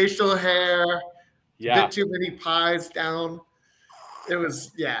the facial hair. Yeah, bit too many pies down. It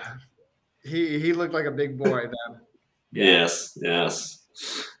was He looked like a big boy then. Yes.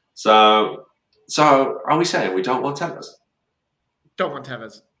 So are we saying we don't want Tevez? Don't want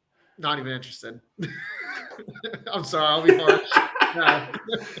Tevez. Not even interested. I'm sorry, I'll be harsh. No.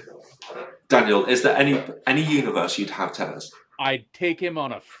 Daniel, is there any universe you'd have Tevez? I'd take him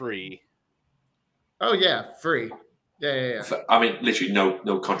on a free. Oh yeah, free. Yeah. I mean, literally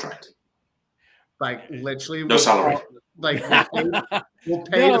no contract. Literally no salary. We'll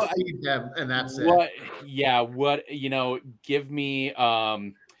pay to feed them, and that's it. Give me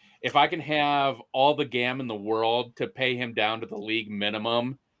if I can have all the GAM in the world to pay him down to the league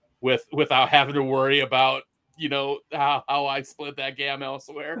minimum without having to worry about how I split that GAM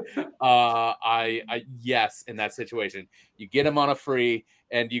elsewhere. Yes, in that situation, you get him on a free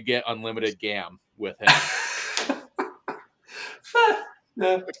and you get unlimited GAM with him.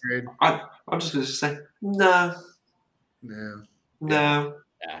 No, I'm just going to say no. No. Yeah.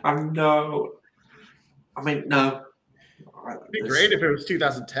 I mean, no. It'd be great if it was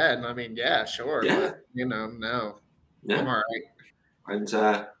 2010. I mean, yeah, sure. Yeah. But, no. Yeah. I'm all right. And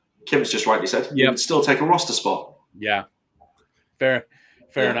Kim's just rightly said, you would still take a roster spot. Yeah. Fair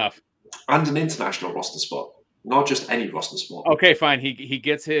enough. And an international roster spot, not just any roster spot. Okay, fine. He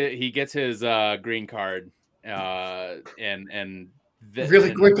gets his green card, and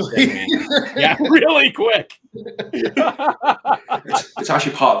really quickly. Yeah, really quick. It's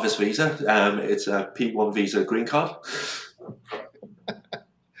actually part of his visa. It's a P1 visa green card.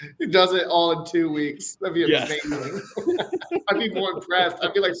 He does it all in 2 weeks. That'd be amazing. I'd be more impressed.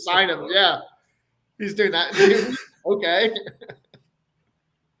 I'd be like, sign him. Yeah, he's doing that. Okay.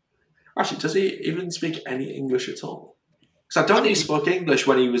 Actually, does he even speak any English at all? Because I don't think he spoke English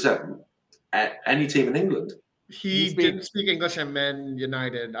when he was at any team in England. He didn't speak English at Man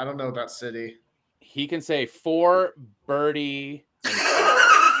United. I don't know about City. He can say 4 birdie.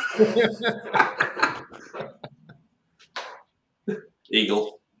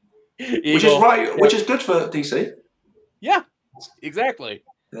 Eagle. Which is right. Yeah. Which is good for DC. Yeah, exactly.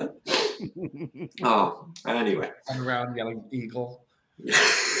 Yeah. Anyway. I'm around yelling eagle.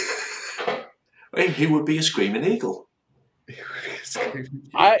 He would be a screaming eagle.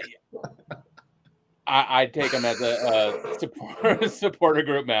 I take him as a supporter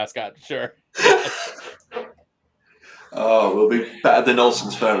group mascot. Sure. Oh, it will be better than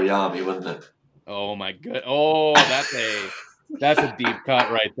Olsen's Furry Army, wouldn't it? Oh my god! Oh, that's a deep cut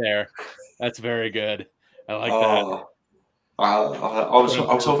right there. That's very good. I like that. I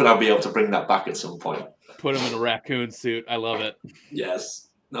was hoping I'd be able to bring that back at some point. Put him in a raccoon suit. I love it. Yes.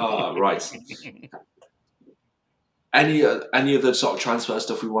 Right. Any other sort of transfer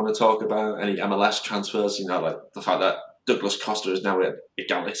stuff we want to talk about? Any MLS transfers? You know, like the fact that Douglas Costa is now a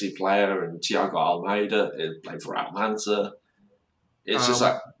Galaxy player and Thiago Almeida is playing for Atalanta. It's just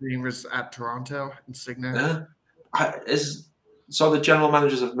like he was at Toronto Insignia. Yeah. So the general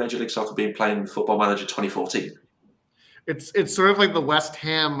managers of Major League Soccer been playing Football Manager 2014. It's sort of like the West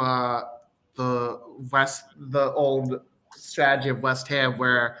Ham, the old strategy of West Ham,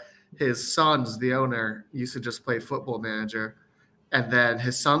 where his sons, the owner, used to just play Football Manager, and then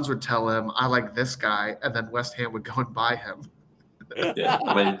his sons would tell him, "I like this guy," and then West Ham would go and buy him. Yeah,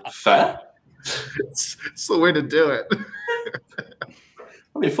 I mean, fair. It's the way to do it.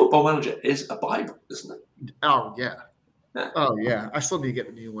 I mean, Football Manager is a Bible, isn't it? Oh yeah. Oh yeah. I still need to get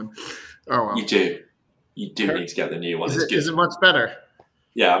the new one. Oh well. You do need to get the new one. Is it much better?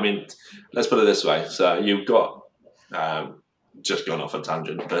 Yeah, I mean, let's put it this way. So you've got just going off a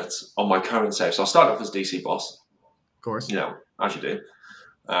tangent, but on my current save, so I started off as DC boss. Of course. You know, as you do.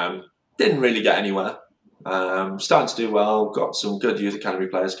 Didn't really get anywhere. Starting to do well, got some good youth academy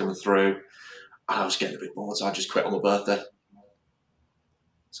players coming through. And I was getting a bit bored, so I just quit on my birthday.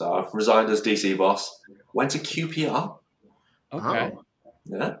 So I've resigned as DC boss, went to QPR. Okay.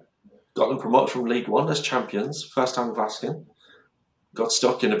 Yeah. Got them promoted from League One as champions, first time with Askin. Got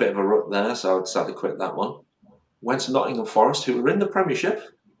stuck in a bit of a rut there, so I decided to quit that one. Went to Nottingham Forest, who were in the Premiership.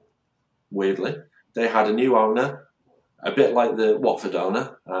 Weirdly. They had a new owner, a bit like the Watford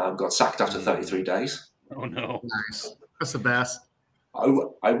owner. Got sacked after 33 days. Oh, no. Nice. That's the best. I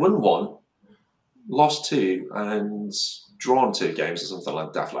won one, lost two, and drawn 2 games or something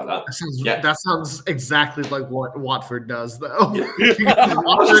like that. That sounds exactly like what Watford does, though. Yeah.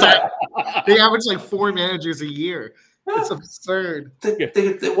 Watford, they average like 4 managers a year. It's absurd.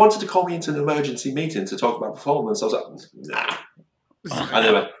 They wanted to call me into an emergency meeting to talk about performance. I was like, nah.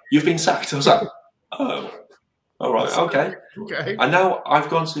 Anyway, you've been sacked. I was like, oh, all right, okay. And now I've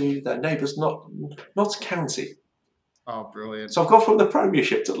gone to their neighbours, Notts County. Oh, brilliant. So I've gone from the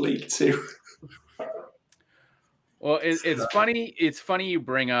Premiership to League 2. Well, it's funny. It's funny you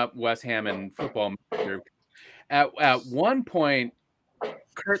bring up West Ham and Football Manager. At one point,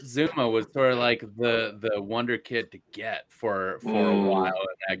 Kurt Zuma was sort of like the wonder kid to get for a while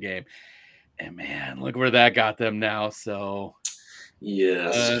in that game. And man, look where that got them now. So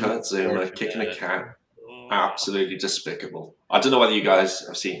yes, Kurt Zuma kicking a cat. Absolutely despicable. I don't know whether you guys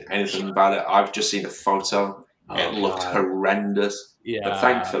have seen anything about it. I've just seen a photo. It looked horrendous. Yeah. But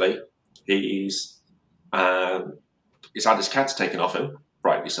thankfully, he's had his cats taken off him,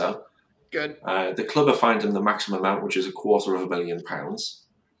 rightly so. Good. The club have fined him the maximum amount, which is £250,000.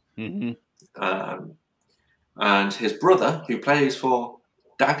 Mm-hmm. And his brother, who plays for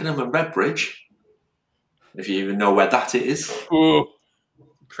Dagenham and Redbridge, if you even know where that is. Ooh.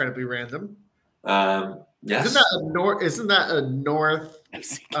 Incredibly random. Yes. Isn't that a north?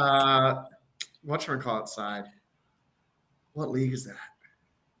 What should we call it? Side. What league is that?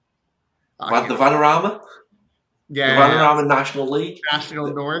 The Vanarama? Yeah. The Vanarama National League.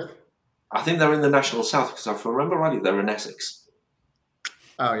 National North. I think they're in the National South because if I remember rightly, they're in Essex.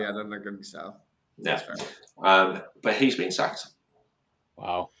 Oh yeah, then they're going to be South. Yeah. But he's been sacked.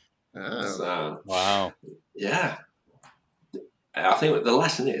 Wow. Oh. So, wow. Yeah. I think the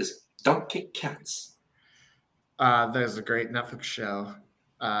lesson is don't kick cats. There's a great Netflix show.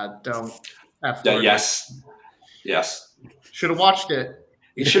 Don't. Yes. Should have watched it.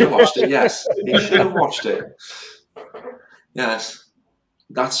 You should have watched it, yes. You should have watched it. Yes.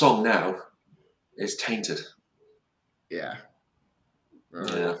 That song now is tainted. Yeah.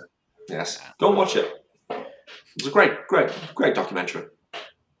 Yeah. Yes. Go and watch it. It's a great documentary.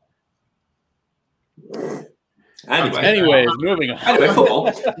 Anyways, moving on. Anyway, football.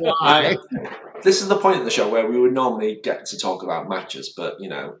 This is the point of the show where we would normally get to talk about matches, but, you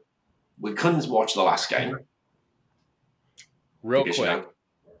know, we couldn't watch the last game. Real quick.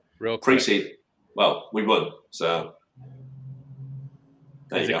 Pre-seed. Well, we won, so...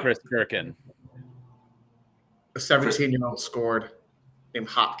 Is it Chris Kirkin? A 17-year-old scored named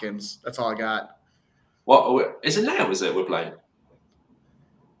Hopkins. That's all I got. What is it now? Is it we're playing?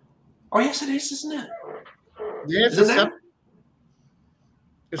 Oh yes, it is, isn't it? Yeah, it's now?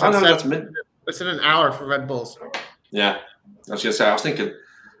 It's in an hour for Red Bulls. Yeah. I was going to say, I was thinking,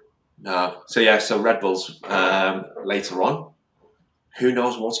 no. So Red Bulls later on. Who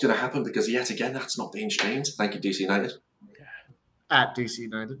knows what's going to happen, because yet again, that's not being streamed. Thank you, DC United. At DC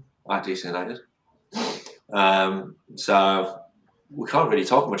United. At DC United. So we can't really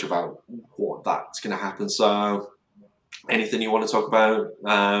talk much about what that's going to happen. So anything you want to talk about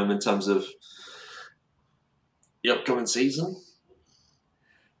in terms of the upcoming season?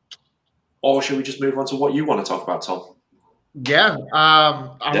 Or should we just move on to what you want to talk about, Tom? Yeah.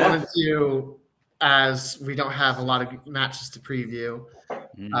 I wanted to, as we don't have a lot of matches to preview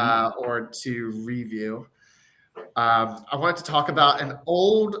or to review, I wanted to talk about an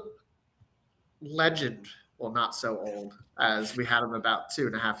old legend. Well, not so old, as we had him about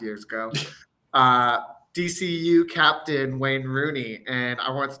 2.5 years ago. DCU captain Wayne Rooney, and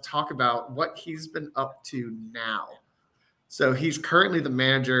I wanted to talk about what he's been up to now. So he's currently the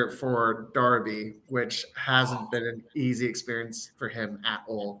manager for Derby, which hasn't been an easy experience for him at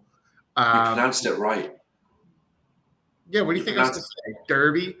all. You pronounced it right. Yeah, what do you think I was going to say?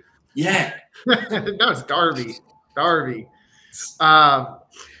 Derby? Yeah. No, it's Derby. Derby. So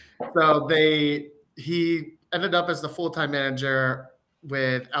he ended up as the full-time manager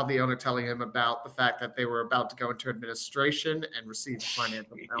without the owner telling him about the fact that they were about to go into administration and receive a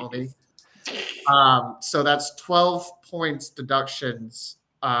financial penalty. So that's 12 points deductions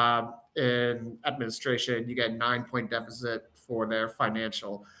in administration. You get 9-point deficit for their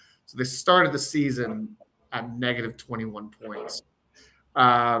financial. So they started the season at negative 21 points.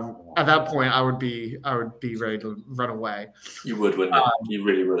 At that point, I would be ready to run away. You would, wouldn't you? You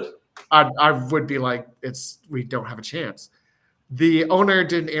really would. I would be like, we don't have a chance. The owner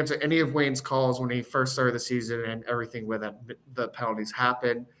didn't answer any of Wayne's calls when he first started the season, and everything with the penalties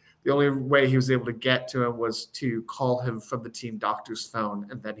happened. The only way he was able to get to him was to call him from the team doctor's phone,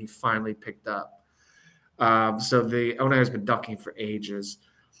 and then he finally picked up. So the owner has been ducking for ages.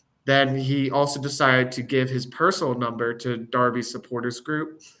 Then he also decided to give his personal number to Derby's supporters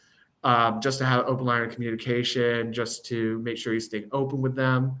group, just to have open line of communication, just to make sure he's staying open with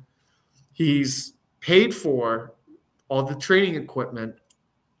them. He's paid for all the training equipment,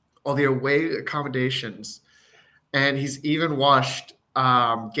 all the away accommodations, and he's even washed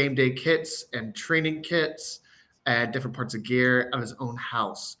game day kits and training kits and different parts of gear at his own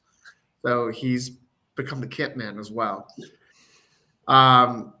house. So he's become the kit man as well.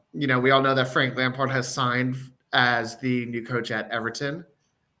 We all know that Frank Lampard has signed as the new coach at Everton,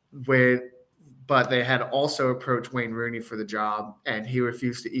 but they had also approached Wayne Rooney for the job, and he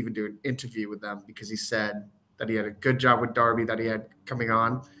refused to even do an interview with them because he said that he had a good job with Derby that he had coming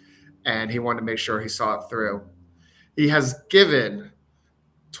on, and he wanted to make sure he saw it through. He has given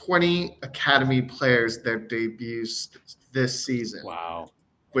 20 academy players their debuts this season. Wow.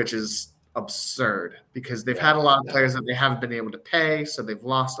 Which is absurd because they've had a lot of players that they haven't been able to pay, so they've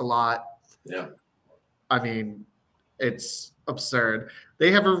lost a lot. Yeah. I mean, it's absurd.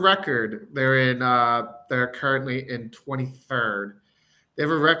 They have a record. They're currently in 23rd. They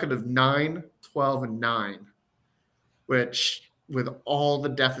have a record of 9, 12, and 9, which with all the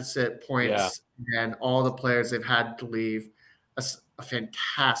deficit points and all the players they've had to leave, a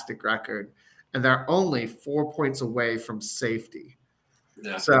fantastic record. And they're only 4 points away from safety.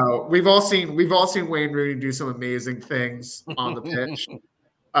 Yeah. So we've all seen Wayne Rooney do some amazing things on the pitch.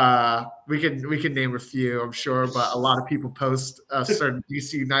 We can name a few, I'm sure, but a lot of people post a certain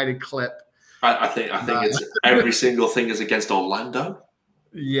DC United clip. I think it's every single thing is against Orlando.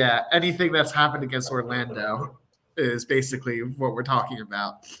 Yeah, anything that's happened against Orlando is basically what we're talking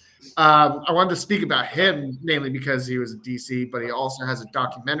about. I wanted to speak about him mainly because he was a DC, but he also has a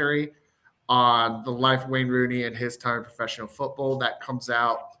documentary on the life of Wayne Rooney and his time in professional football that comes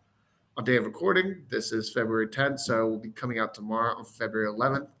out on day of recording. This is February 10th, so it will be coming out tomorrow on February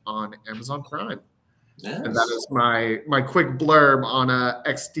 11th on Amazon Prime. Yes. And that is my quick blurb on a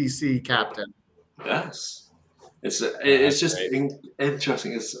ex-DC captain. Yes. It's just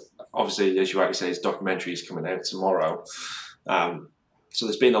interesting. It's obviously, as you rightly say, his documentary is coming out tomorrow. So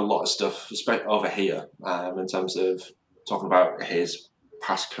there's been a lot of stuff over here in terms of talking about his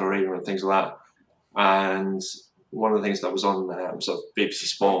past career and things like that. And one of the things that was on sort of BBC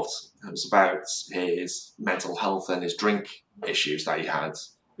Sport was about his mental health and his drink issues that he had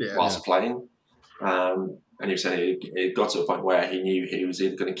whilst playing. And he was saying it got to a point where he knew he was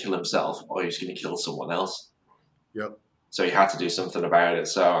either going to kill himself or he was going to kill someone else. Yep. So he had to do something about it.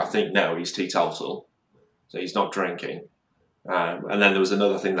 So I think now he's teetotal. So he's not drinking. And then there was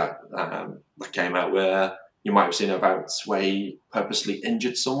another thing that came out where you might have seen about where he purposely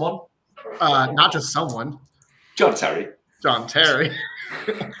injured someone. Not just someone. John Terry. John Terry.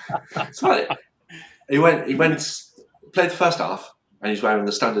 So he went played the first half, and he's wearing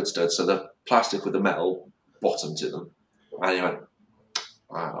the standard studs, so the plastic with the metal bottom to them. And he went,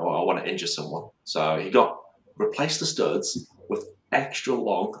 I want to injure someone. So he replaced the studs with extra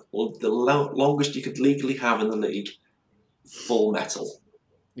long, or the longest you could legally have in the league, full metal.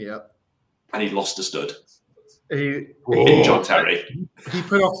 Yep. And he lost a stud. In John Terry. He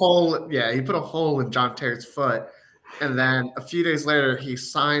put a hole. Yeah, he put a hole in John Terry's foot, and then a few days later, he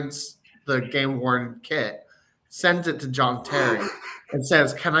signs the game-worn kit, sends it to John Terry, and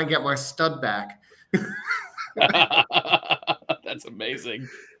says, "Can I get my stud back?" That's amazing.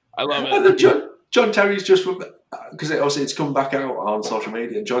 I love it. And then John Terry's just, because obviously it's come back out on social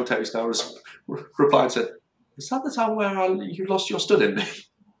media, and John Terry's now replied and said, "Is that the time where you lost your stud in me?"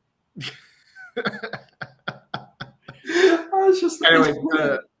 Anyway,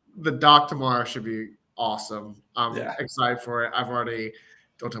 the doc tomorrow should be awesome. I'm excited for it.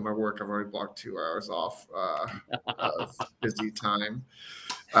 Don't tell my work, I've already blocked 2 hours off of busy time.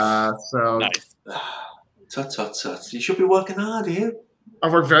 So nice. Tut. You should be working hard here. I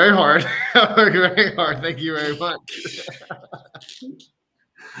work very hard. Thank you very much.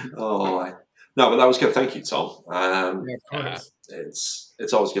 No, but that was good. Thank you, Tom. Of course.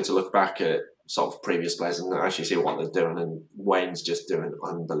 It's always good to look back at sort of previous players and actually see what they're doing. And Wayne's just doing an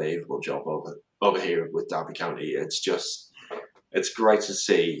unbelievable job over here with Derby County. It's great to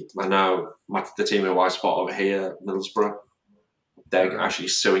see. I know the team who I spot over here, Middlesbrough, they're actually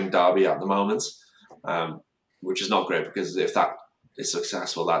suing Derby at the moment, which is not great because if that is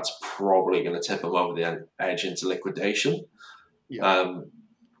successful, that's probably going to tip them over the edge into liquidation. Yeah.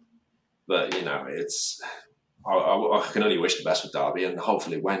 But, I can only wish the best for Derby, and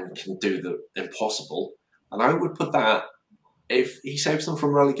hopefully Wen can do the impossible. And I would put that, if he saves them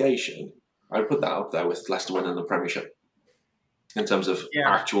from relegation, I would put that up there with Leicester winning the Premiership in terms of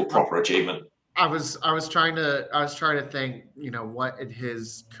actual proper achievement. I was trying to think, what in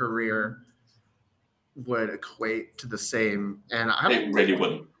his career would equate to the same, and it really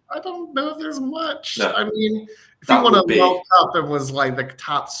wouldn't. I don't know if there's much. No. I mean, if he won a World Cup and was like the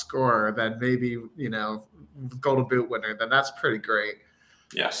top scorer, then maybe, Golden Boot winner, then that's pretty great.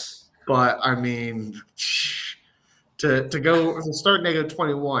 Yes. But I mean, to start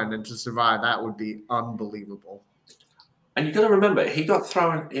 -21 and to survive, that would be unbelievable. And you got to remember, he got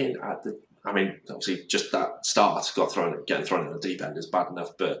thrown in obviously just that start getting thrown in the deep end is bad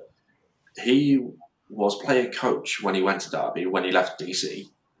enough, but he was player coach when he went to Derby, when he left DC.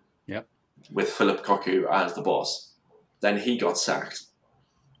 Yep. With Philip Cocu as the boss. Then he got sacked.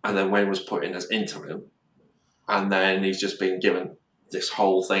 And then Wayne was put in as interim. And then he's just been given this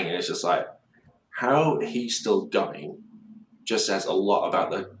whole thing. And it's just like, how he's still going just says a lot about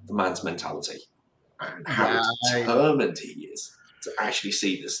the man's mentality. And how determined he is to actually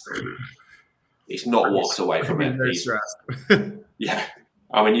see this through. He's not walked away from it. He's stressed. Yeah.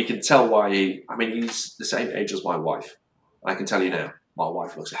 I mean, you can tell why he's the same age as my wife. I can tell you now, my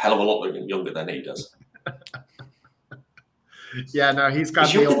wife looks a hell of a lot younger than he does. Yeah, no, he's got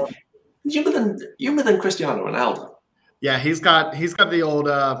he's younger than Cristiano Ronaldo. Yeah, he's got the old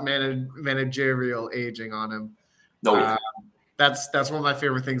managerial aging on him. No, that's one of my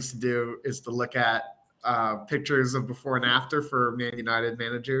favorite things to do is to look at pictures of before and after for Man United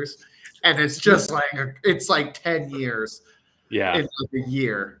managers, and it's just like 10 years. Yeah, in like a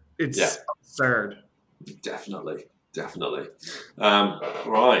year. It's absurd. Definitely.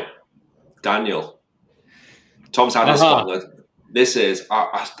 Right, Daniel. Tom's had his spot. This is.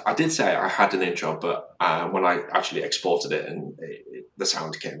 I did say I had an intro, but when I actually exported it, and the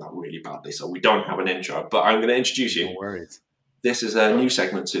sound came out really badly, so we don't have an intro. But I'm going to introduce you. No worries. This is a new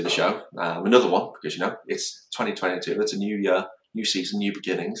segment to the show, another one because it's 2022. It's a new year, new season, new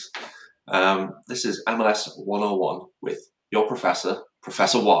beginnings. This is MLS 101 with your professor,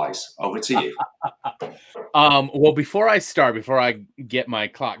 Professor Wise. Over to you. Well, before I get my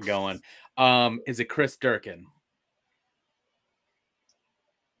clock going, is it Chris Durkin?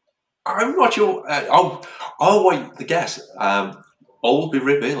 I'm not sure. Wait, the guess. All will be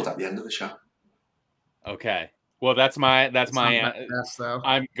revealed at the end of the show. Okay. Well, that's my guess, though.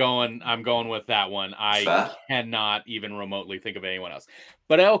 I'm going with that one. I cannot even remotely think of anyone else.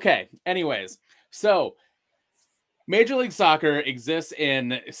 But okay. Anyways, so Major League Soccer exists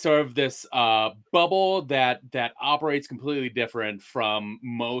in sort of this bubble that operates completely different from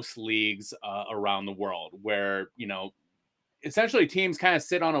most leagues around the world, where essentially teams kind of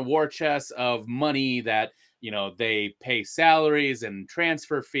sit on a war chest of money that they pay salaries and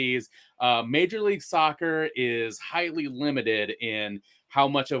transfer fees. Major League Soccer is highly limited in how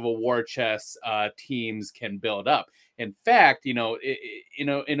much of a war chest teams can build up. In fact, in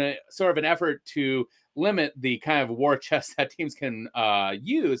a sort of an effort to limit the kind of war chest that teams can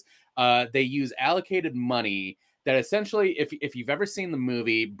use, they use allocated money that essentially, if you've ever seen the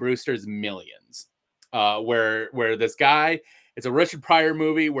movie Brewster's Millions, where this guy, it's a Richard Pryor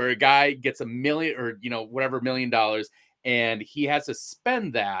movie where a guy gets $1 million or whatever $1 million, and he has to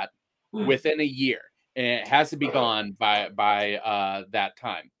spend that within a year, and it has to be gone by that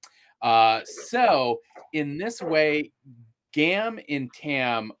time. So in this way, GAM and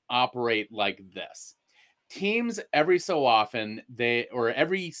TAM operate like this. Teams every so often,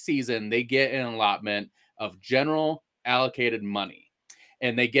 every season, they get an allotment of general allocated money.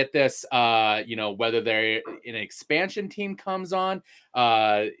 And they get this, whether they're an expansion team comes on.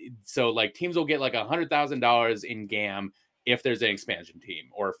 So like teams will get like $100,000 in GAM if there's an expansion team,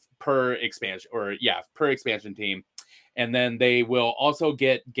 or per expansion team. And then they will also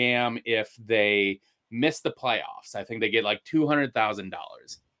get GAM if they miss the playoffs. I think they get like $200,000.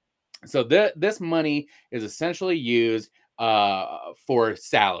 So this money is essentially used for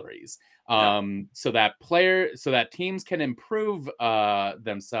salaries. So that teams can improve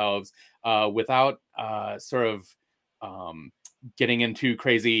themselves without sort of getting into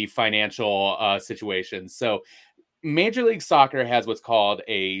crazy financial situations. So Major League Soccer has what's called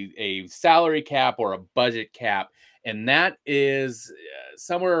a salary cap or a budget cap, and that is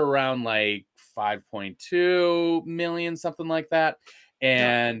somewhere around like 5.2 million, something like that.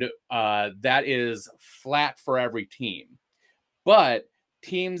 And that is flat for every team. But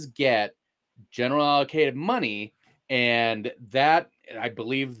teams get general allocated money, and that, I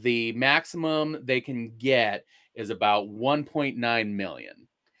believe the maximum they can get is about 1.9 million.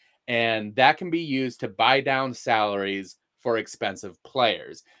 And that can be used to buy down salaries for expensive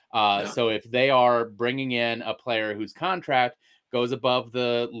players. So if they are bringing in a player whose contract goes above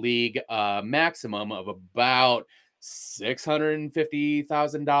the league maximum of about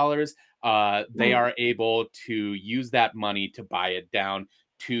 $650,000, they are able to use that money to buy it down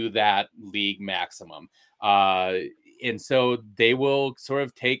to that league maximum. And so they will sort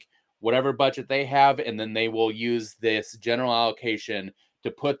of take whatever budget they have, and then they will use this general allocation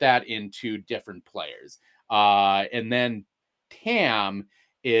to put that into different players. And then TAM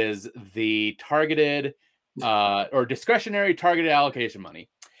is the targeted or discretionary targeted allocation money.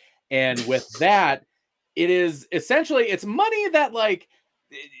 And with that, it is essentially, it's money that like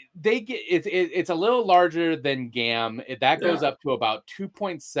they get, it's a little larger than GAM. That goes up to about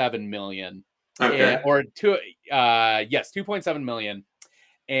 2.7 million. Okay. Or 2.7 million.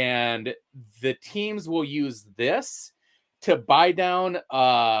 And the teams will use this to buy down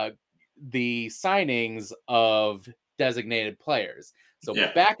the signings of designated players. So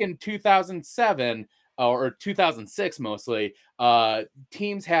back in 2007 or 2006 mostly,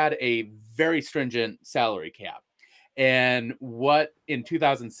 teams had a very stringent salary cap. And what in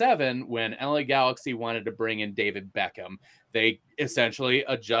 2007, when LA Galaxy wanted to bring in David Beckham, they essentially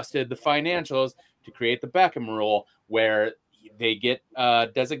adjusted the financials to create the Beckham rule, where they get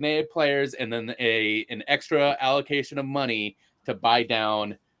designated players and then an extra allocation of money to buy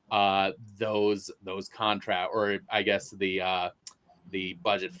down those contract, or I guess the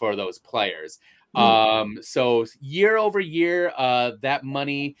budget for those players. So year over year, that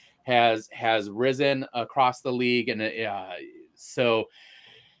money has risen across the league, and so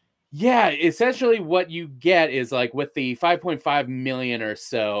essentially what you get is like with the 5.5 million or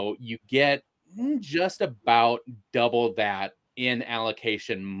so, you get just about double that in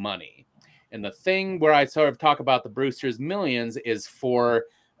allocation money. And the thing where I sort of talk about the Brewster's Millions is for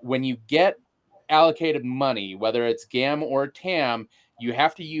when you get allocated money, whether it's GAM or TAM, you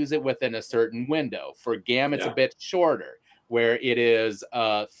have to use it within a certain window. For GAM, it's a bit shorter, where it is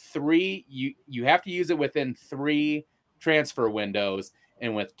three. You have to use it within 3 transfer windows,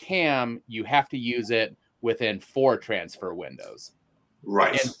 and with TAM, you have to use it within 4 transfer windows.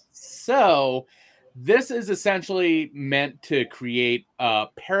 Right. And so this is essentially meant to create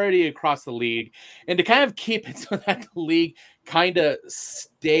parity across the league and to kind of keep it so that the league kind of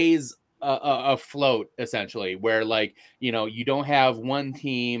stays afloat, essentially, where like, you don't have one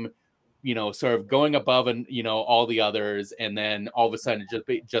team, sort of going above and, all the others. And then all of a sudden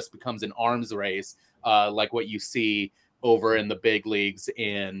it just becomes an arms race, like what you see over in the big leagues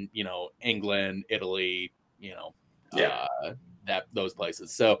in, England, Italy, those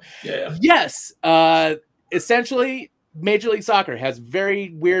places. So yes, essentially Major League Soccer has very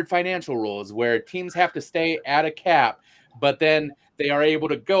weird financial rules where teams have to stay at a cap, but then they are able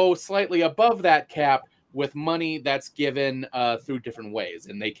to go slightly above that cap with money that's given through different ways,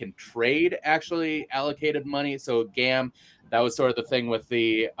 and they can trade actually allocated money. So GAM, that was sort of the thing with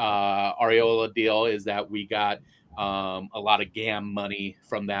the Areola deal, is that we got a lot of GAM money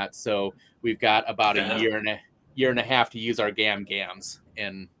from that. So we've got about a year and a half to use our GAMs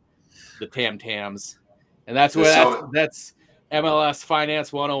and the TAMs. And that's where that's MLS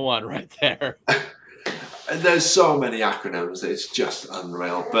Finance 101 right there. There's so many acronyms, it's just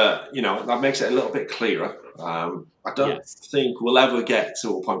unreal. But, that makes it a little bit clearer. I don't think we'll ever get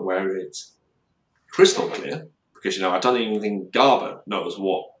to a point where it's crystal clear, because, I don't even think Garber knows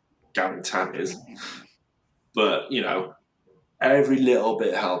what GAM and TAM is. But, every little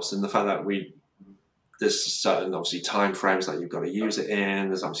bit helps. And the fact that there's certain, obviously, time frames that you've got to use it in.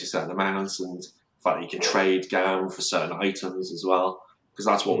 There's obviously certain amounts, and the fact that you can trade GAM for certain items as well. Because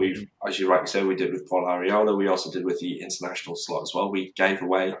that's what we've, as you rightly said, we did with Paul Arriola. We also did with the international slot as well. We gave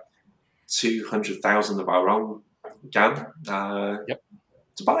away 200,000 of our own GAM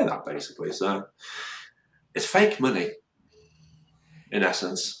to buy that, basically. So it's fake money, in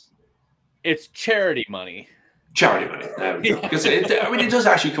essence. It's charity money. Charity money. There we go. Because it does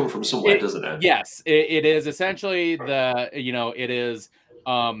actually come from somewhere, doesn't it? Yes, it is essentially it is.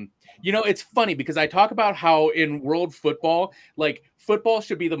 It's funny because I talk about how in world football, like football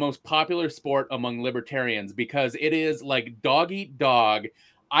should be the most popular sport among libertarians because it is like dog eat dog.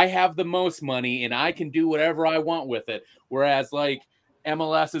 I have the most money and I can do whatever I want with it. Whereas like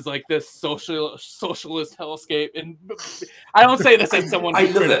MLS is like this socialist hellscape. And I don't say this as someone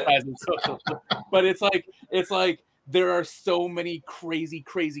who criticizes socialism, but it's like there are so many crazy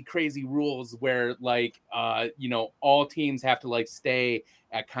rules where like all teams have to like stay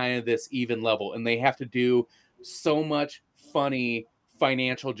at kind of this even level, and they have to do so much funny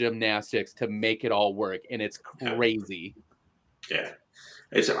financial gymnastics to make it all work, and it's crazy. Yeah,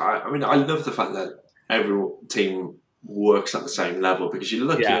 I love the fact that every team works at the same level, because you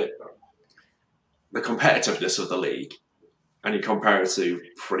look at the competitiveness of the league and you compare it to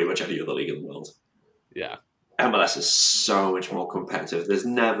pretty much any other league in the world. Yeah. MLS is so much more competitive. There's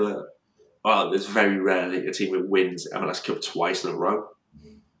very rarely a team that wins MLS Cup twice in a row.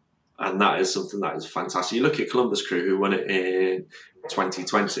 And that is something that is fantastic. You look at Columbus Crew, who won it in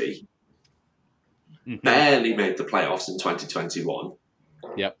 2020, barely made the playoffs in 2021.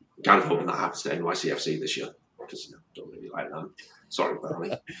 Yep. Kind of hoping that happens to NYCFC this year, because don't really like them. Sorry,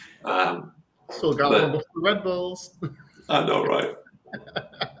 Burnley. Still got one before the Red Bulls. I know, right?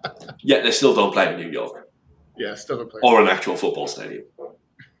 Yet they still don't play in New York. Yeah, still don't play. Or an actual football stadium.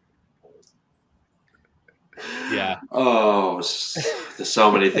 Yeah. Oh, there's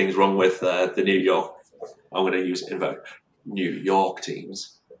so many things wrong with the New York. I'm going to use New York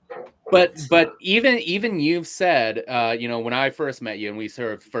teams. But even you've said, when I first met you and we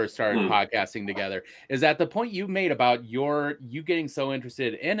first started podcasting together, is that the point you made about you getting so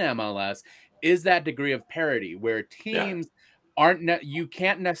interested in MLS is that degree of parity where teams you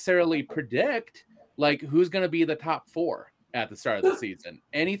can't necessarily predict like who's going to be the top four at the start of the season.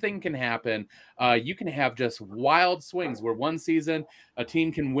 Anything can happen. You can have just wild swings where one season a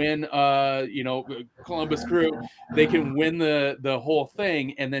team can win, Columbus Crew, they can win the whole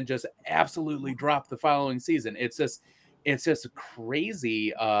thing and then just absolutely drop the following season. It's just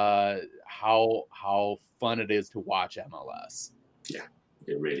crazy how fun it is to watch MLS. Yeah,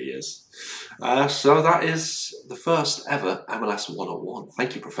 it really is. So that is the first ever MLS 101.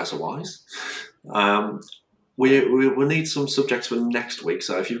 Thank you, Professor Wise. We'll need some subjects for next week,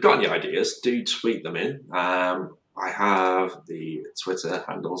 so if you've got any ideas, do tweet them in. I have the Twitter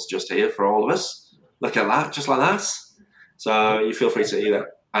handles just here for all of us. Look at that, just like that. So you feel free to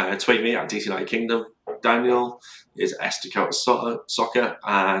either tweet me at DC United Kingdom. Daniel is S Dakota Soccer,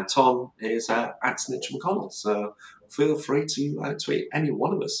 and Tom is at Snitch McConnell. So feel free to tweet any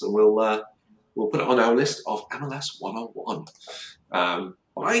one of us, and we'll put it on our list of MLS 101.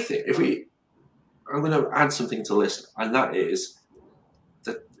 But I think I'm going to add something to the list, and that is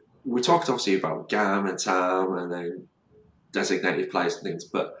that we talked obviously about GAM and TAM and then designated players and things,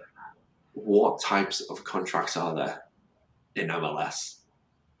 but what types of contracts are there in MLS?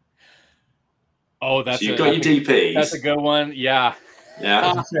 Oh, so you've got your DPs. That's a good one. Yeah.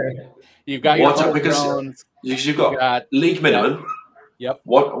 Yeah. You've got your because you've got league minimum. Yep.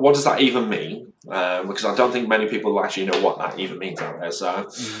 What does that even mean? Because I don't think many people actually know what that even means out there. So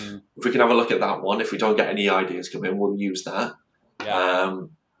if we can have a look at that one, if we don't get any ideas come in, we'll use that. Yeah.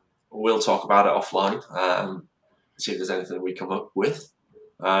 We'll talk about it offline. See if there's anything we come up with.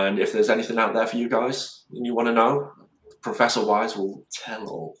 And if there's anything out there for you guys and you want to know, Professor Wise will tell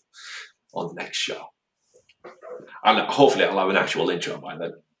all on the next show. And hopefully I'll have an actual intro by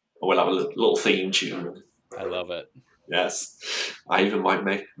then. Or we'll have a little theme tune. I love it. Yes. I even might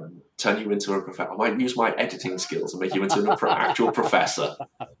turn you into a professor. I might use my editing skills and make you into an actual professor.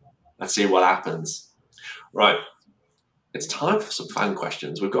 Let's see what happens. Right. it's time for some fan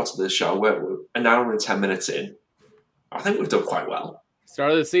questions. We've got to the show where we're an hour and 10 minutes in. I think we've done quite well.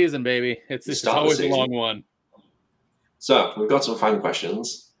 Start of the season, baby. It's always a long one. So we've got some fan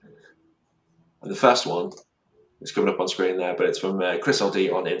questions. And the first one is coming up on screen there, but it's from Chris LD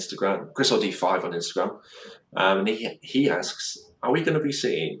on Instagram, Chris LD5 on Instagram. And he asks, are we going to be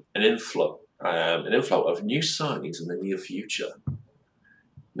seeing an inflow of new signings in the near future?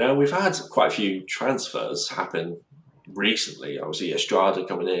 Now, we've had quite a few transfers happen recently. Obviously, Estrada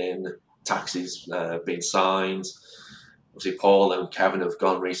coming in, Taxi's been signed. Obviously, Paul and Kevin have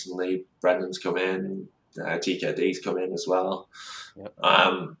gone recently. Brendan's come in. TKD's come in as well. Yep.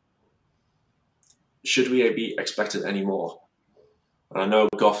 Should we be expecting any more? And I know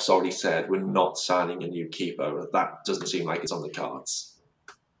Goff's already said we're not signing a new keeper. That doesn't seem like it's on the cards.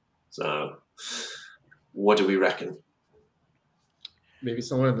 So, what do we reckon? Maybe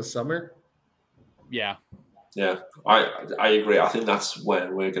someone in the summer? Yeah. Yeah, I agree. I think that's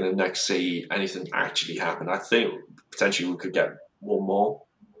when we're going to next see anything actually happen. I think potentially we could get one more.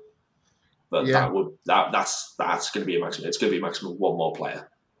 But that's going to be a maximum. It's going to be a maximum one more player.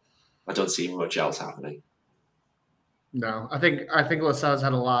 I don't see much else happening. No, I think LaSalle's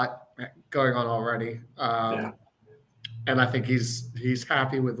had a lot going on already, and I think he's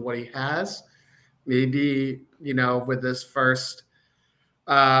happy with what he has. Maybe with this first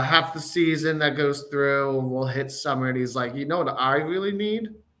half the season that goes through, we'll hit summer, and he's like, what I really need,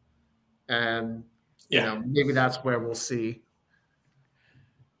 and maybe that's where we'll see.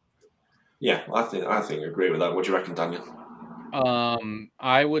 Yeah, I think I agree with that. What do you reckon, Daniel?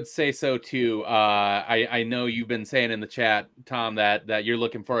 I would say so too. I know you've been saying in the chat, Tom, that you're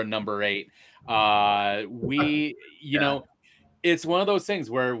looking for a number 8. It's one of those things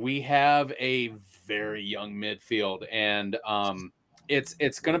where we have a very young midfield, and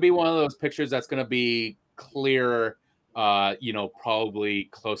it's going to be one of those pictures that's going to be clearer, probably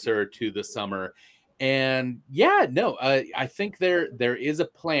closer to the summer. And I think there is a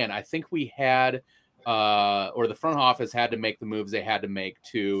plan. I think we had, or the front office had to make the moves they had to make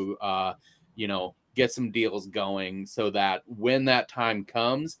to, get some deals going so that when that time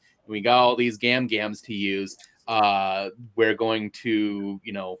comes, we got all these gams to use, we're going to,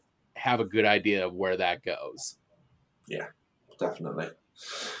 have a good idea of where that goes. Yeah, definitely.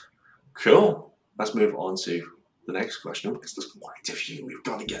 Cool. Let's move on to the next question, because there's quite a few we've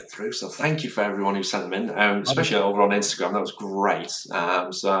got to get through. So thank you for everyone who sent them in, especially over on Instagram. That was great.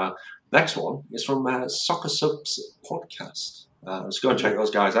 So next one is from Soccer Subs Podcast. Let's go and check those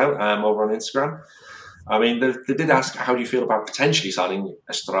guys out over on Instagram. I mean, they did ask, how do you feel about potentially signing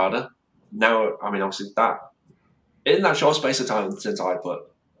Estrada? Now, I mean, obviously that in that short space of time since I put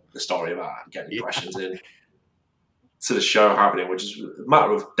the story about getting questions in to the show happening, which is a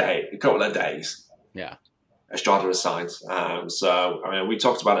matter of a couple of days. Yeah. Estrada is signed. So, I mean, we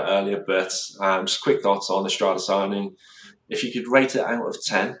talked about it earlier, but just quick thoughts on Estrada signing. If you could rate it out of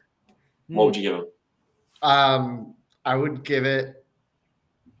 10, what would you give him? I would give it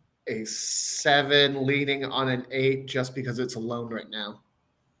a 7, leaning on an 8, just because it's a loan right now.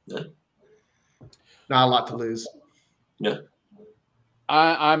 Yeah. Not a lot to lose. Yeah.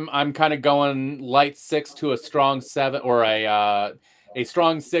 I'm kind of going light 6 to a strong 7, or a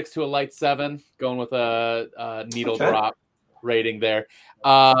strong 6 to a light 7, going with a needle drop rating there.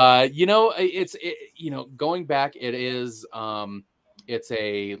 It's going back, it is it's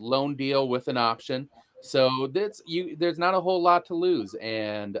a loan deal with an option, so there's not a whole lot to lose,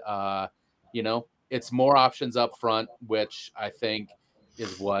 and it's more options up front, which I think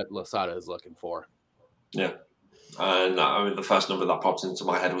is what Losada is looking for. Yeah. And I mean, the first number that popped into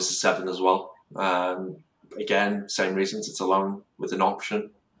my head was a 7 as well. Again, same reasons. It's a loan with an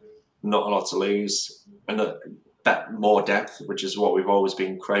option, not a lot to lose, and a bit more depth, which is what we've always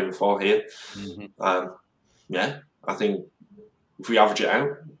been craving for here. Mm-hmm. I think if we average it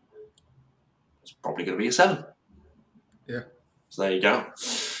out, it's probably going to be a 7. Yeah. So there you go.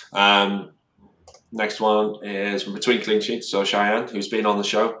 Next one is from Between Clean Sheets, so Cheyenne, who's been on the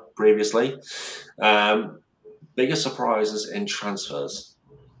show previously. Biggest surprises in transfers.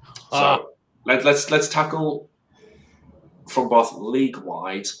 So let's tackle from both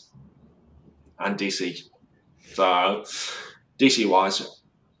league-wide and DC. So DC-wise,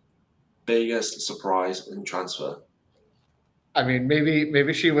 biggest surprise in transfer. I mean,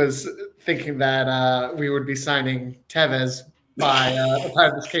 maybe she was thinking that we would be signing Tevez by the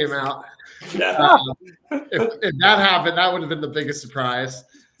time this came out. Yeah. If that happened, that would have been the biggest surprise.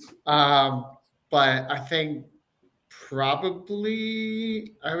 But I think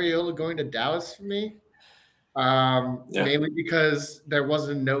probably Arriola going to Dallas for me. Mainly because there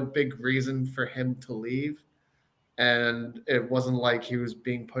wasn't no big reason for him to leave. and it wasn't like he was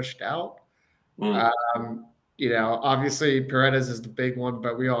being pushed out. Mm. Obviously Paredes is the big one,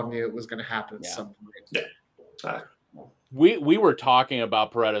 but we all knew it was going to happen at some point. Yeah. We were talking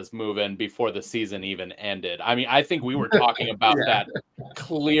about Paredes moving before the season even ended. I mean, I think we were talking about that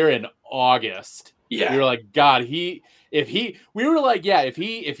clear in August. Yeah. We were like, God, if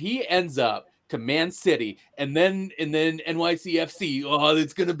he ends up to Man City and then NYCFC, this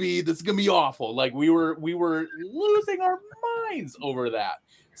is gonna be awful. Like we were losing our minds over that.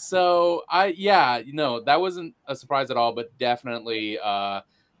 So that wasn't a surprise at all, but definitely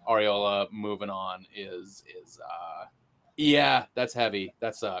Arriola moving on is that's heavy.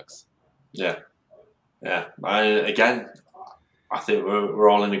 That sucks. Yeah. I think we're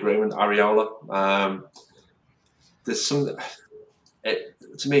all in agreement. Arriola. There's some.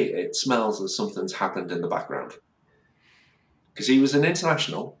 To me, it smells as something's happened in the background because he was an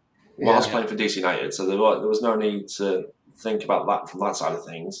international whilst playing for DC United, so there was no need to think about that from that side of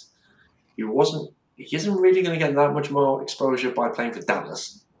things. He isn't really going to get that much more exposure by playing for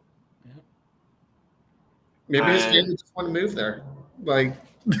Dallas. Maybe his family just want to move there. Like,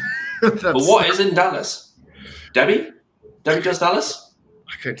 but what is in Dallas? Debbie does Dallas?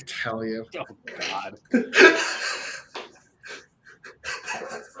 I could tell you. Oh God.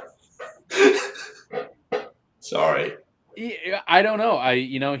 Sorry. I don't know.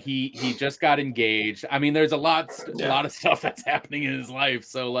 He just got engaged. I mean, there's a lot of stuff that's happening in his life.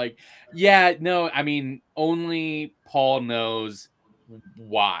 So only Paul knows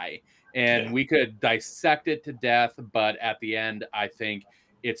why. And we could dissect it to death, but at the end, I think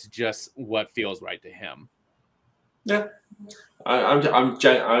it's just what feels right to him. Yeah, I'm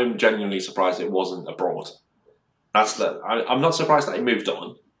genuinely surprised it wasn't abroad. I'm not surprised that he moved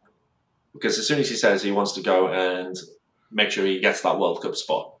on, because as soon as he says he wants to go and make sure he gets that World Cup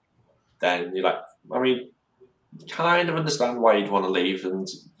spot, then you're like, you kind of understand why he'd want to leave and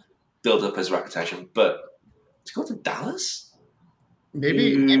build up his reputation, but to go to Dallas.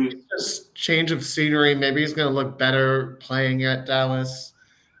 Maybe just change of scenery. Maybe he's going to look better playing at Dallas.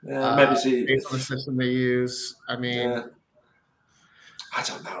 Yeah, maybe based on the system they use. I mean, I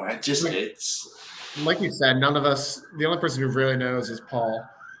don't know. It's like you said. None of us. The only person who really knows is Paul.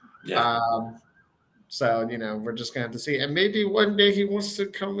 Yeah. So we're just going to have to see. And maybe one day he wants to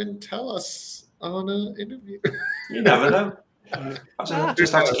come and tell us on an interview. You never know. I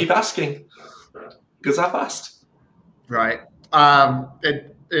just have to keep asking because I've asked. Right.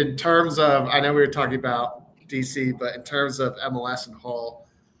 In terms of, I know we were talking about DC, but in terms of MLS and whole,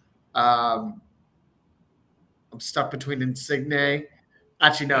 I'm stuck between Insigne.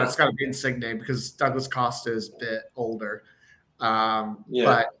 Actually, no, it's got to be Insigne because Douglas Costa is a bit older. But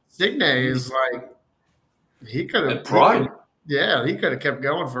Insigne is like, he could have he could have kept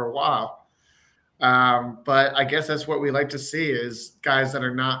going for a while. But I guess that's what we like to see is guys that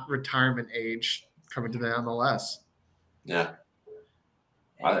are not retirement age coming to the MLS. Yeah.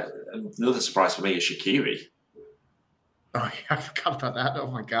 Another surprise for me is Shaqiri. Oh, yeah, I forgot about that. Oh,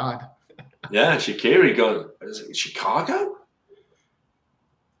 my God. Yeah, Shaqiri is it Chicago?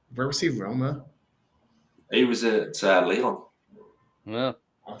 Where was he, Roma? He was at Lyon. Yeah.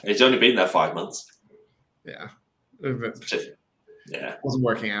 He's only been there 5 months. Yeah. Yeah. Wasn't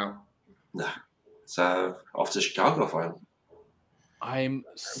working out. No. So, off to Chicago for him. I'm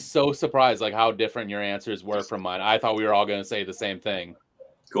so surprised how different your answers were from mine. I thought we were all going to say the same thing.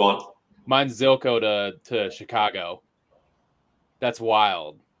 Go on. Mine's Zilko to Chicago. That's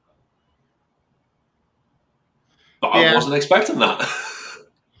wild. But I wasn't expecting that.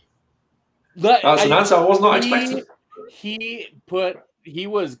 That's an answer I was not expecting. He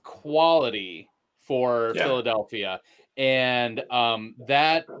was quality for Philadelphia. And I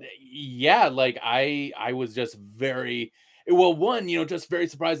was just very just very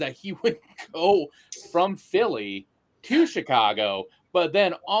surprised that he would go from Philly to Chicago, but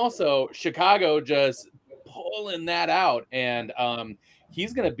then also Chicago just pulling that out. And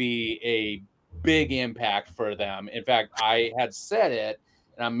he's going to be a big impact for them. In fact, I had said it,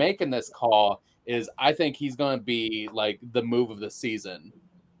 and I'm making this call, is I think he's going to be like the move of the season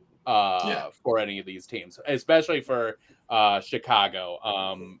for any of these teams, especially for Chicago.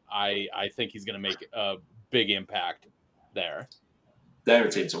 I think he's going to make a big impact there. They're a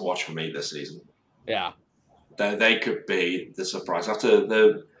team to watch for me this season. Yeah. They could be the surprise. After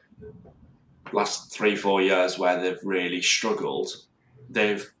the last 3-4 years where they've really struggled,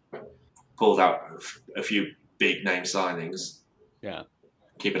 they've pulled out a few big name signings. Yeah.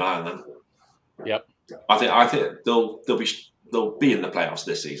 Keep an eye on them. Yep. I think they'll be in the playoffs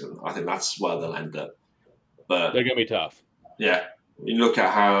this season. I think that's where they'll end up. But they're going to be tough. Yeah. You look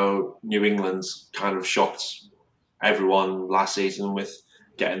at how New England's kind of shocked everyone last season with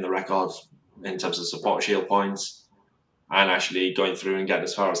getting the record in terms of Supporter Shield points and actually going through and getting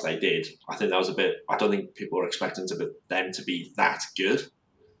as far as they did. I think that was a bit. I don't think people were expecting them to be that good.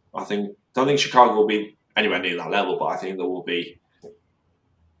 Don't think Chicago will be anywhere near that level, but I think there will be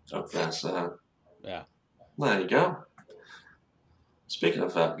up there. So yeah, there you go. Speaking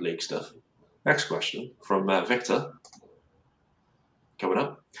of league stuff, next question from Victor. Coming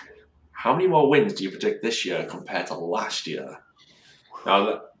up, how many more wins do you predict this year compared to last year?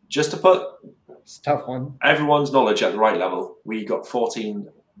 Now, just to put it's a tough one. Everyone's knowledge at the right level, we got 14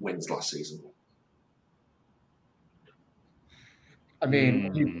 wins last season. I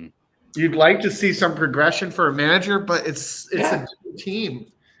mean, you'd like to see some progression for a manager, but it's a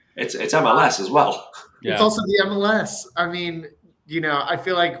team. It's MLS as well. Yeah. It's also the MLS. I mean, I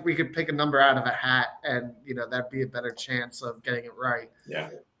feel like we could pick a number out of a hat, and that'd be a better chance of getting it right. Yeah.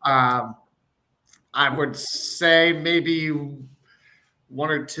 I would say maybe 1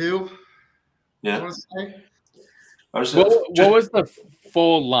 or 2. Yeah. I want to say. What was the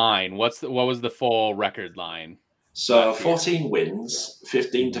full line? What was the full record line? So 14 wins,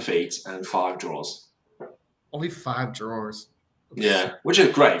 15 defeats, and 5 draws. Only 5 draws. Yeah, which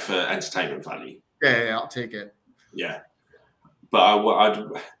is great for entertainment value. Yeah, I'll take it. Yeah, but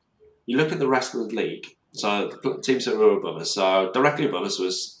you look at the rest of the league. So the teams that were above us. So directly above us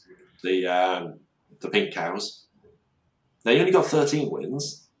was the Pink Cows. They only got 13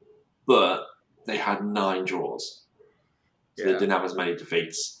 wins, but they had 9 draws. So they didn't have as many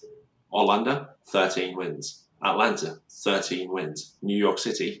defeats. Orlando, 13 wins. Atlanta, 13 wins. New York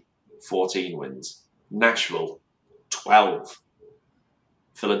City, 14 wins. Nashville, 12.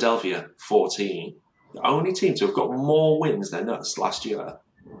 Philadelphia, 14. The only team to have got more wins than us last year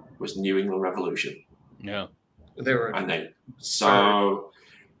was New England Revolution. Yeah. So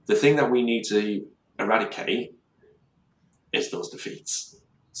the thing that we need to eradicate is those defeats.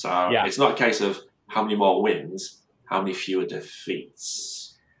 So it's not a case of how many more wins, how many fewer defeats.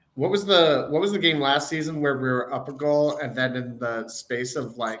 What was the game last season where we were up a goal and then in the space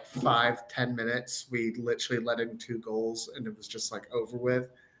of like 5-10 minutes we literally let in 2 goals and it was just like over with?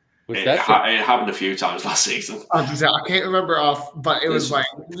 It happened a few times last season. I can't remember but it was like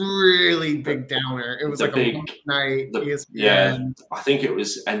really big downer. It was like a night ESPN. Yeah, I think it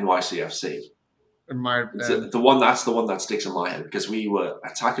was NYCFC. It might have been. The one that sticks in my head because we were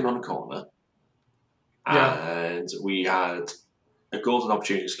attacking on a corner and we had a golden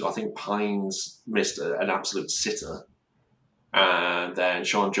opportunity to score. I think Pines missed an absolute sitter. And then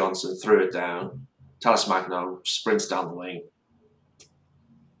Sean Johnson threw it down. Talis Magno sprints down the lane.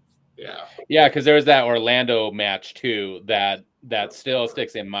 Yeah. Yeah, because there was that Orlando match too that still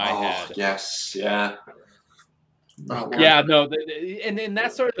sticks in my head. Yes, yeah. Yeah, no, and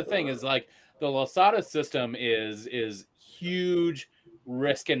that's sort of the thing is like the Losada system is huge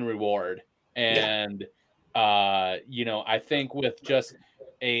risk and reward. And I think with just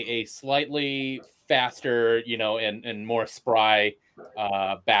a slightly faster, and more spry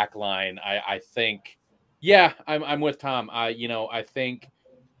back line, I think, I'm with Tom. I think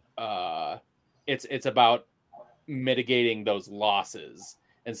it's about mitigating those losses.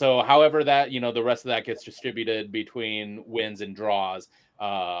 And so however that, the rest of that gets distributed between wins and draws,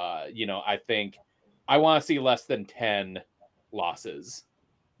 I think I want to see less than 10 losses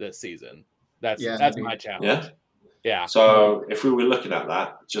this season. That's my challenge. Yeah. So if we were looking at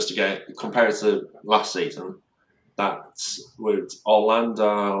that, just to get compared to last season, that's with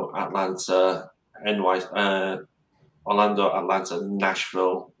Orlando, Atlanta,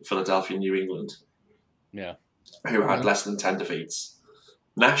 Nashville, Philadelphia, New England. Yeah. Who had less than 10 defeats.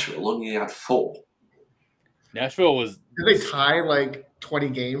 Nashville only had 4. Nashville was... Did they tie like 20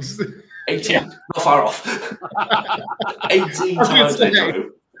 games? 18. Not far off. 18 times they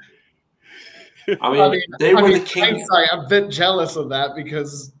drew. I mean, they were the king. I'm a bit jealous of that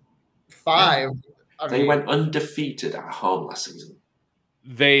because 5. They went undefeated at home last season.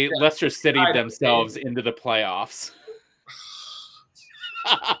 Leicester City themselves into the playoffs.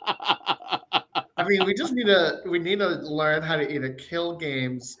 I mean, we need to learn how to either kill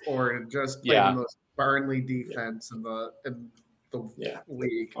games or just play the most Burnley defense in the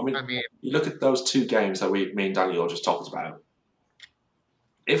league. I mean, you look at those 2 games that me and Daniel just talked about.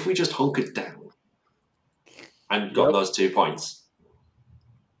 If we just hunkered down and got those 2 points,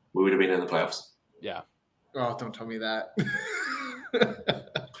 we would have been in the playoffs. Yeah. Oh, don't tell me that.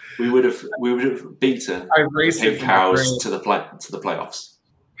 we would have beaten Pink Cows to the playoffs.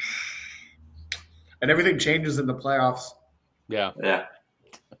 And everything changes in the playoffs. Yeah. Yeah.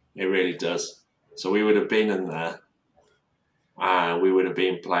 It really does. So we would have been in there and we would have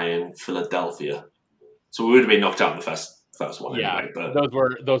been playing Philadelphia. So we would have been knocked out in the first one anyway. But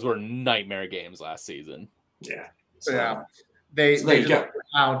those were nightmare games last season. Yeah. So they just know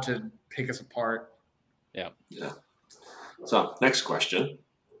how to pick us apart. Yeah. So next question.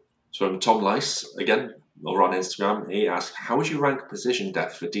 It's from Tom Lice again, over on Instagram. He asked, "How would you rank position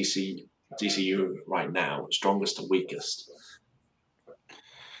depth for DCU right now? Strongest to weakest?"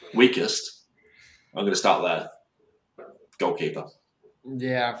 Weakest. I'm going to start there. Goalkeeper.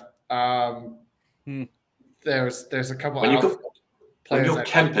 Yeah. There's a couple. When your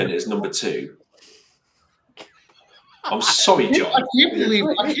Kempin is number 2. I'm sorry, John. I can't believe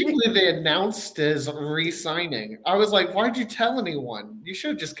they announced his re-signing. I was like, why'd you tell anyone? You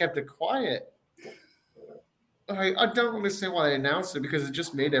should have just kept it quiet. I don't understand why they announced it, because it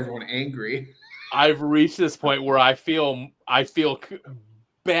just made everyone angry. I've reached this point where I feel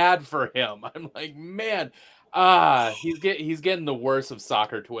bad for him. I'm like, man, he's getting the worst of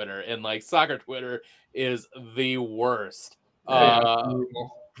soccer Twitter, and like soccer Twitter is the worst. I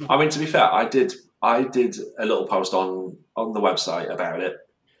mean, to be fair, I did a little post on the website about it,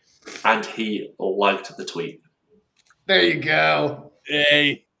 and he liked the tweet. There you go.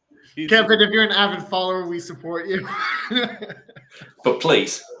 Hey, Kevin, if you're an avid follower, we support you. But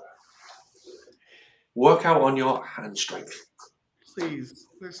please, work out on your hand strength. Please.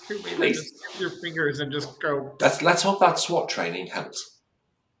 There's too many. Just use your fingers and just go. Let's hope that SWAT training helps.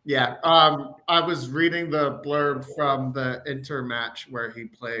 Yeah. I was reading the blurb from the Inter match where he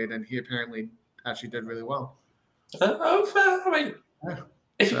played, and he apparently actually did really well. I mean,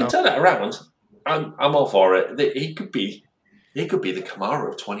 if you can turn it around, I'm all for it. He could be the Kamara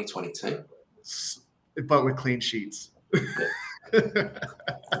of 2022, but with clean sheets. Who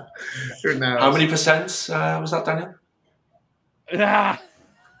knows? How many percent was that, Daniel?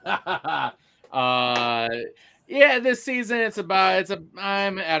 Yeah, this season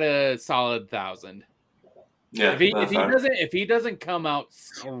I'm at a solid 1,000. Yeah. If he doesn't come out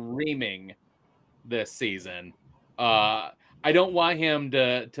screaming this season, I don't want him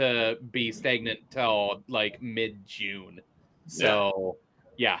to be stagnant till like mid-June. So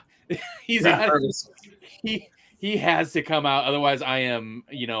yeah, he has to come out. Otherwise, I am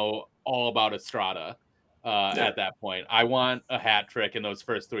all about Estrada. At that point, I want a hat trick in those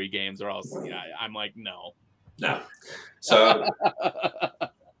first 3 games, or else I'm like no. So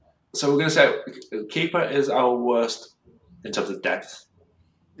we're gonna say keeper is our worst in terms of depth.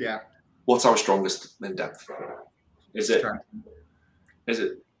 Yeah. What's our strongest in depth? Is it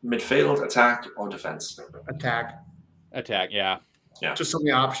midfield, attack, or defense? Attack. Yeah. Just so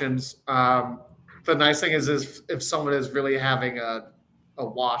many options. The nice thing is if someone is really having a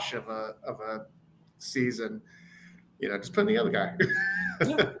wash of a season, just put in the other guy.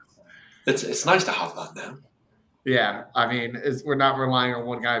 It's nice to have that now. Yeah, I mean, we're not relying on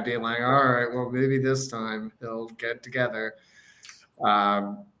one guy being like, all right, well, maybe this time he'll get together.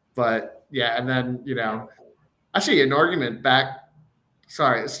 But yeah, and then actually an argument back.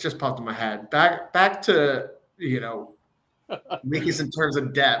 Sorry, it's just popped in my head. Back to weakest in terms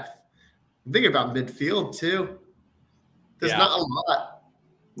of depth. I'm thinking about midfield too. There's not a lot.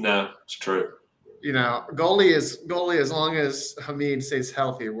 No, it's true. Goalie as long as Hamid stays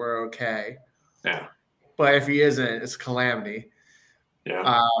healthy, we're okay. Yeah. But if he isn't, it's a calamity.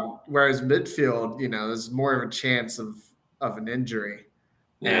 Yeah. Whereas midfield, there's more of a chance of an injury.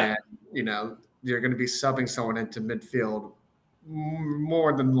 Yeah. And, you're going to be subbing someone into midfield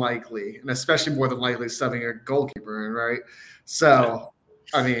more than likely, and especially more than likely subbing a goalkeeper in, right? So,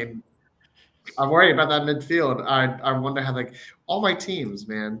 I mean, I'm worried about that midfield. I wonder how, all my teams,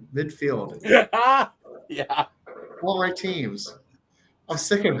 man, midfield. Yeah. All my teams. I'm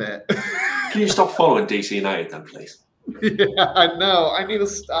sick of it. Can you stop following DC United then, please? Yeah, I know. I need to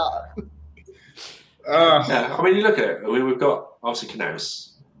stop. Yeah, I mean, you look at it. We've got, obviously,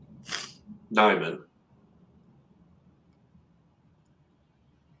 Knaus, Nyman.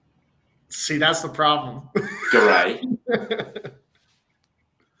 See, that's the problem. Garay.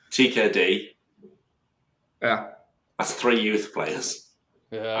 TKD. Yeah. That's 3 youth players.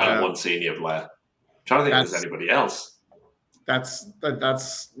 Yeah. And 1 senior player. I'm trying to think if there's anybody else.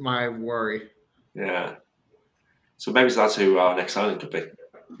 That's my worry. Yeah. So maybe that's who our next signing could be.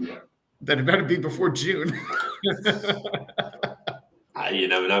 Then it better be before June. You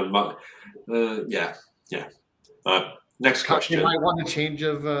never know. Yeah. Next question. You might want a change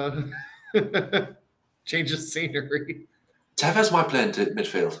of scenery. Tevez might play in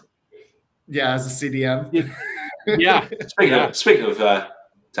midfield. Yeah, as a CDM. Yeah. Speaking of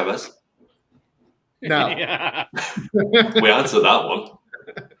Tevez. No. Yeah. We answered that one.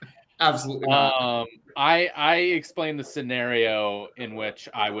 Absolutely not. I explained the scenario in which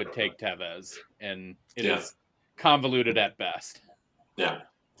I would take Tevez, and it is convoluted at best. Yeah.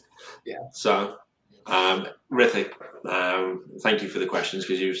 So, Rithik, thank you for the questions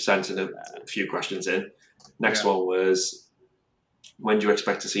because you've sent in a few questions in. Next one was, when do you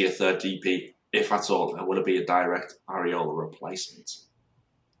expect to see a third DP, if at all, and will it be a direct Areola replacement?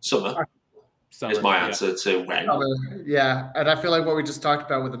 Summer is my answer to when. Yeah, and I feel like what we just talked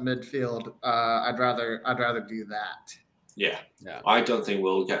about with the midfield, I'd rather do that. Yeah. I don't think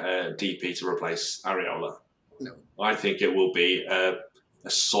we'll get a DP to replace Areola. No. I think it will be a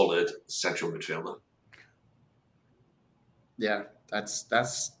solid central midfielder. Yeah, that's.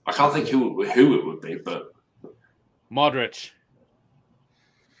 I can't think who it would be, but Modric.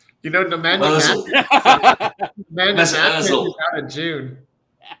 You know, Nemanja Ozil out in June.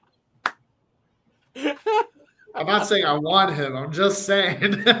 I'm not saying I want him. I'm just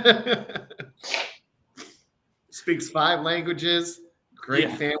saying. Speaks 5 languages. Great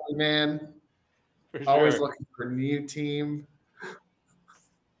family man. Always looking for a new team.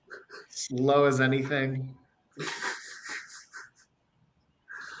 Slow as anything.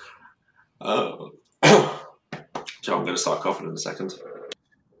 Oh. So I'm going to start coughing in a second.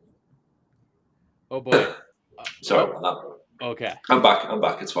 Oh boy. Sorry about that. Okay. I'm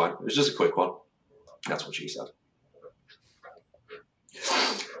back. It's fine. It was just a quick one. That's what she said.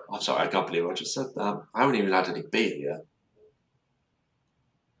 I'm sorry, I can't believe I just said that. I haven't even had any beer yet.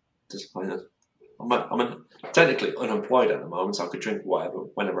 Disappointed. I'm technically unemployed at the moment, so I could drink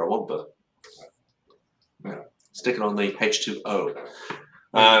whenever I want, but sticking on the H2O.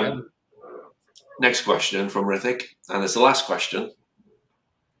 Next question from Rithik, and it's the last question.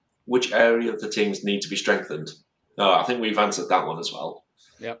 Which area of the teams need to be strengthened? I think we've answered that one as well.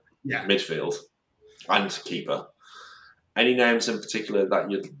 Yep. Yeah. Midfield and keeper. Any names in particular that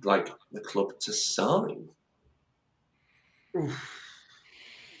you'd like the club to sign? Oof.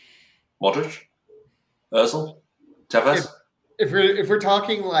 Modric, Ozil, Tevez. If we're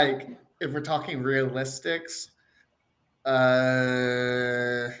talking realistics,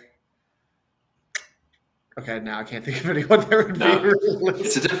 okay, now I can't think of anyone that would be realistic.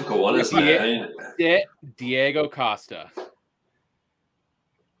 It's a difficult one, isn't it? Diego Costa.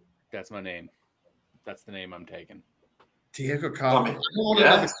 That's my name. That's the name I'm taking. Diego Costa. I don't want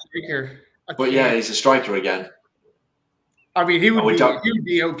another striker. But he's a striker again. I mean, he would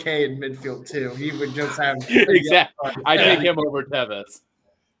be okay in midfield too. He would just have exactly. I take him over Tevez.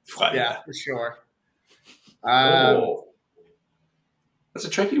 Yeah, for sure. That's a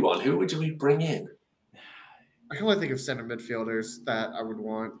tricky one. Who would we bring in? I can only think of center midfielders that I would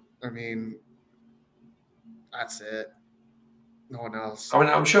want. I mean, that's it. No one else. I mean,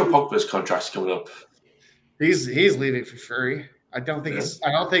 I'm sure Pogba's contract's coming up. He's leaving for free. I don't think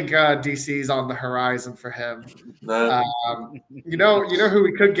DC's on the horizon for him. No. You know who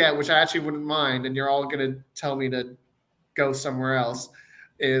we could get, which I actually wouldn't mind, and you're all gonna tell me to go somewhere else.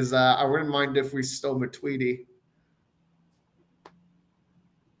 Is I wouldn't mind if we stole Matuidi.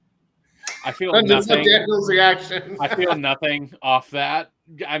 I feel nothing. Daniel's reaction. I feel nothing off that.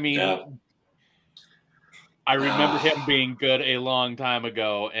 I mean, I remember him being good a long time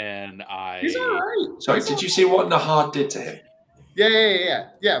ago, and he's all right. Sorry, did you see what Nahar did to him? Yeah.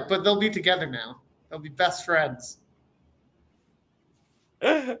 But they'll be together now. They'll be best friends.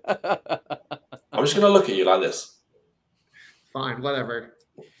 I'm just going to look at you like this. Fine, whatever.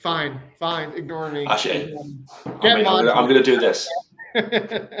 Fine. Ignore me. Actually, I'm going to do this. You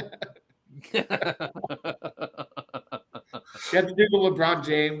have to do the LeBron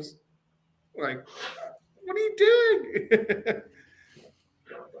James. Like, what are you doing?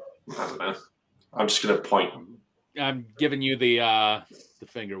 I don't know. I'm just going to point. I'm giving you the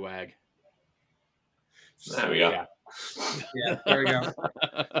finger wag. There we go. Yeah, there we go.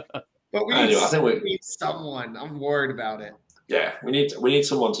 But we need someone. I'm worried about it. Yeah, we need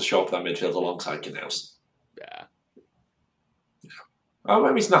someone to show up that midfield alongside Knaus. Yeah. Oh,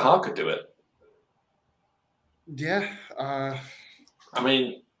 maybe Nahar could do it. Yeah. I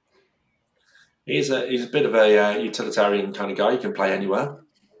mean, he's a bit of a utilitarian kind of guy. He can play anywhere.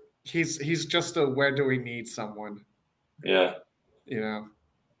 He's just a where do we need someone? Yeah. You know.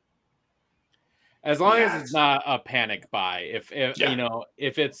 As long as it's not a panic buy. If it's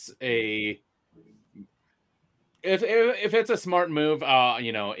if it's a smart move,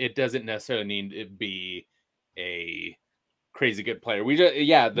 it doesn't necessarily need to be a crazy good player.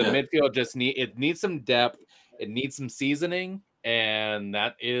 Midfield just needs some depth. It needs some seasoning, and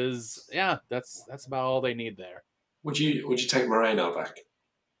that is that's about all they need there. Would you take Moreno back?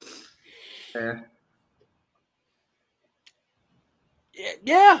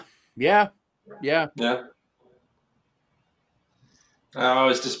 Yeah. Yeah. Yeah. Yeah. I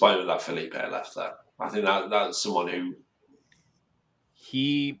was disappointed that Felipe left there. I think that's someone who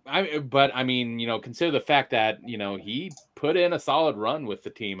but I mean, consider the fact that he put in a solid run with the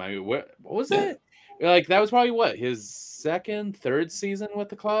team. I mean, what was it? Like that was probably his second, third season with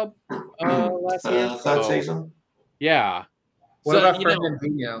the club last year. Third season. Yeah. What about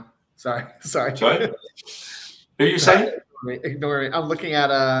Fernandinho? Sorry. Who are you saying? Ignore me. I'm looking at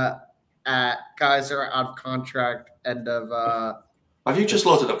guys that are out of contract end of. Have you just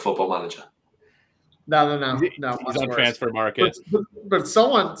loaded up Football Manager? No. He's on Transfer Market. But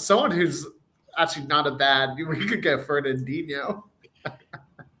someone who's actually not a bad. We could get Fernandinho.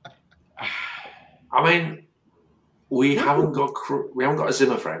 I mean, we haven't got a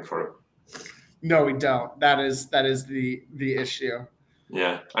Zimmer frame for him. No, we don't. That is the issue.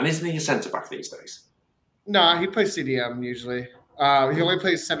 Yeah, and isn't he a centre back these days? No, he plays CDM usually. He only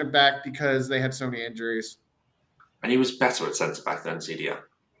plays centre back because they had so many injuries. And he was better at centre back than CDM.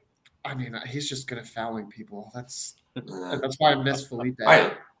 I mean, he's just good at fouling people. That's why I miss Felipe.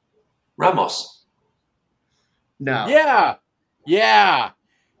 Ramos. No. Yeah.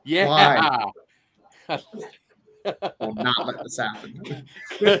 Why? Will not let this happen.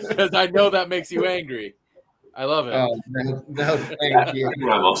 Because I know that makes you angry. I love it. Oh, no thank you.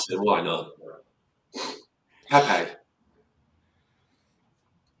 Ramos, why not? Pepe.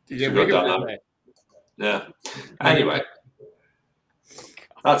 Yeah. Anyway,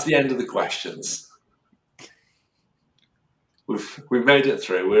 that's the end of the questions. We've made it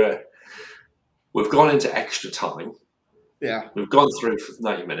through. We've gone into extra time. Yeah. We've gone through for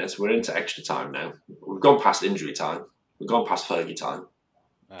 90 minutes. We're into extra time now. We've gone past injury time. We've gone past Fergie time.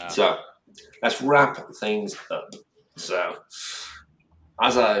 So let's wrap things up. So,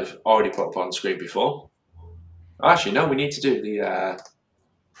 as I've already put up on screen before, actually, no, we need to do the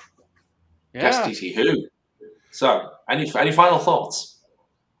Guess DC Who. So, any final thoughts?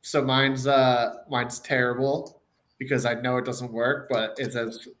 So mine's terrible because I know it doesn't work, but it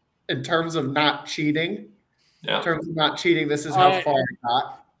says in terms of not cheating. Yeah. In terms of not cheating, this is how far I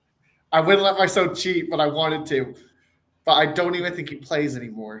got. I wouldn't let myself cheat, but I wanted to. But I don't even think he plays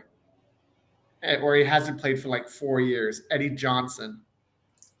anymore. Or he hasn't played for like 4 years. Eddie Johnson.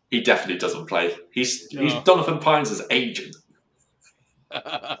 He definitely doesn't play. He's Donovan Pines' agent.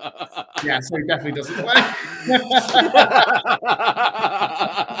 Yeah, so he definitely doesn't play.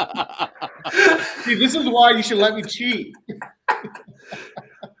 See, this is why you should let me cheat.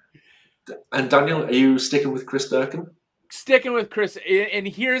 And Daniel, are you sticking with Chris Durkin? Sticking with Chris. And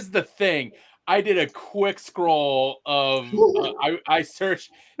here's the thing. I did a quick scroll of I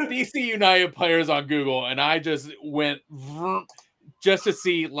searched DC United players on Google, and I just went just to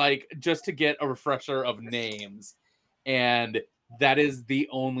see, just to get a refresher of names. And that is the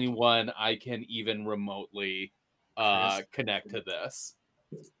only one I can even remotely connect to this.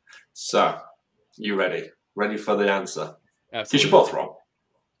 So, you ready? Ready for the answer? Absolutely. Because you're both wrong.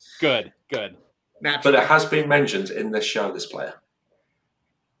 Good. But it has been mentioned in this show, this player.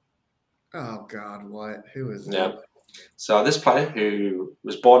 Oh, God, what? Who is it? Yeah. So this player who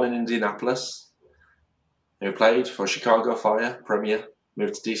was born in Indianapolis, who played for Chicago Fire, Premier,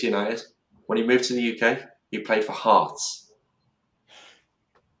 moved to DC United. When he moved to the UK, he played for Hearts.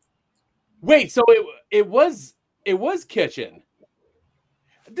 Wait, so it was Kitchen.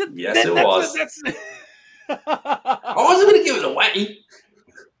 Yes, it was. I wasn't going to give it away.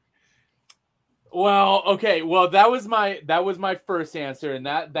 Well, okay. Well, that was my first answer, and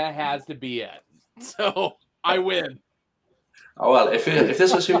that has to be it. So I win. Oh well, if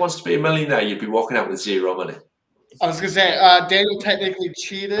this was Who Wants to Be a Millionaire, you'd be walking out with zero money. I was going to say Daniel technically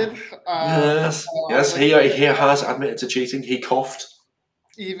cheated. Yes, he has admitted to cheating. He coughed.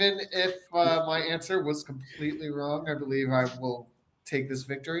 Even if my answer was completely wrong, I believe I will take this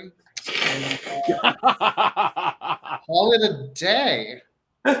victory. And, call it a day.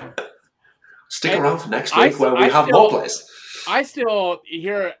 Stick around for next week where we have more plays. I still,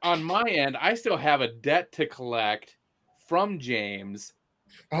 here on my end, I still have a debt to collect from James.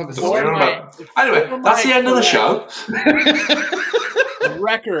 Oh, anyway, that's the end of the show.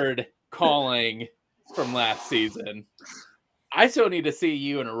 Record calling from last season. I still need to see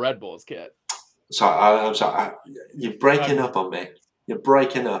you in a Red Bulls kit. Sorry, I'm sorry. You're breaking up on me. You're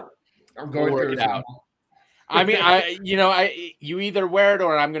breaking up. I'm going to work it out. I mean, you either wear it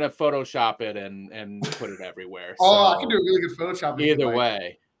or I'm going to Photoshop it and put it everywhere. So. I can do a really good Photoshop. Either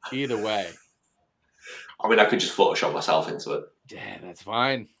way. I mean, I could just Photoshop myself into it. Yeah, that's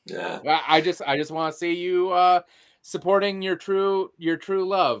fine. Yeah. I just want to see you supporting your true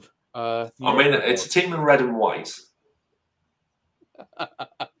love. I mean, it's a team in red and white.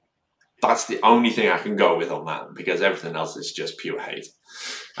 That's the only thing I can go with on that, because everything else is just pure hate.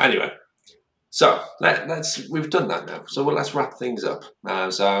 Anyway, so we've done that now. So let's wrap things up.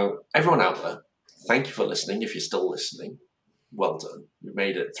 So everyone out there, thank you for listening. If you're still listening, well done. You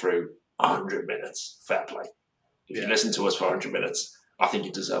made it through 100 minutes. Fair play. If you listen to us for 100 minutes, I think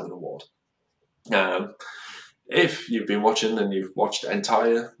you deserve an award. If you've been watching and you've watched the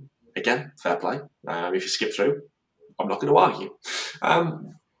entire, again, fair play. If you skip through, I'm not going to argue.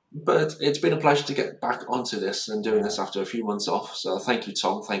 But it's been a pleasure to get back onto this and doing this after a few months off. So thank you,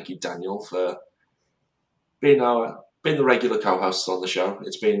 Tom. Thank you, Daniel, for being the regular co-hosts on the show.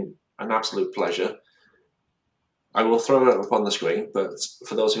 It's been an absolute pleasure. I will throw it up on the screen, but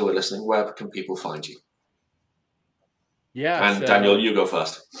for those who are listening, where can people find you? Yeah. And Daniel, you go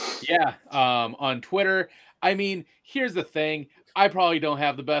first. Yeah. On Twitter. I mean, here's the thing. I probably don't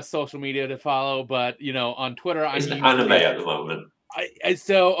have the best social media to follow, but on Twitter, it's an anime at the moment.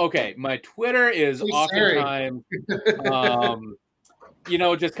 My Twitter is oftentimes,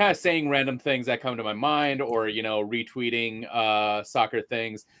 just kind of saying random things that come to my mind, or retweeting soccer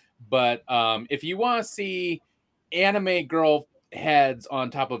things. But if you want to see anime girl heads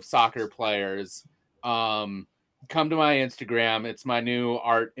on top of soccer players, come to my Instagram. It's my new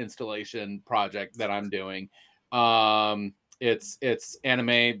art installation project that I'm doing. It's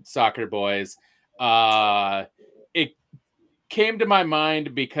anime soccer boys. It came to my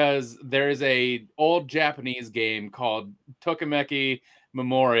mind because there is a old Japanese game called Tokimeki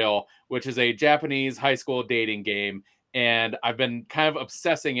Memorial, which is a Japanese high school dating game, and I've been kind of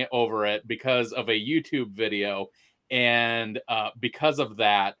obsessing over it because of a YouTube video, and because of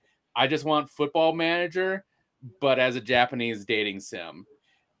that, I just want Football Manager, but as a Japanese dating sim.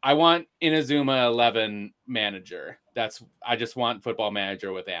 I want Inazuma 11 Manager. I just want Football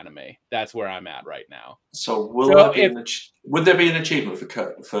Manager with anime. That's where I'm at right now. So would there be an achievement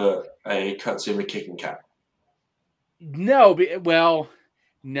for a Katsumi kicking cat? No,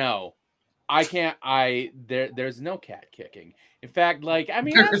 no. I can't. There's no cat kicking. In fact,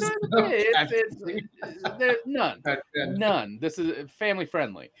 there's none. This is family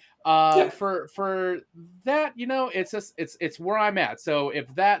friendly. For that, it's where I'm at. So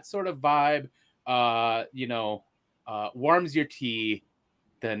if that sort of vibe, warms your tea,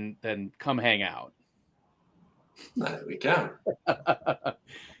 then come hang out. There we go.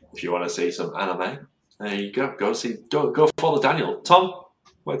 If you want to see some anime, there you go. Go follow Daniel. Tom,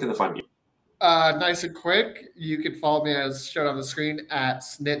 where can they find you? Nice and quick. You can follow me as shown on the screen at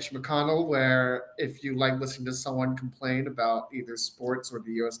Snitch McConnell, where if you like listening to someone complain about either sports or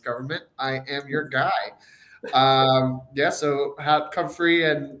the U.S. government, I am your guy. So come free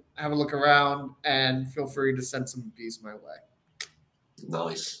and have a look around, and feel free to send some bees my way.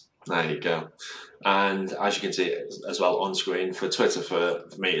 Nice. There you go. And as you can see as well on screen for Twitter, for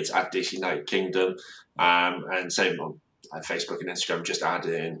me, it's at DC United Kingdom. And same on Facebook and Instagram, just add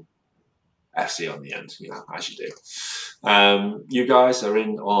in FC on the end, as you do. You guys are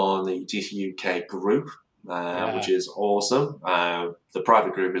in on the DC UK group, which is awesome. The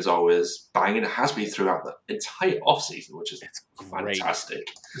private group is always banging. It has been throughout the entire off-season, which is fantastic.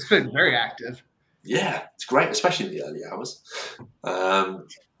 It's been very active. Yeah, it's great, especially in the early hours,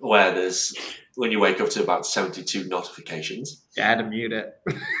 where when you wake up to about 72 notifications. Yeah, I had to mute it.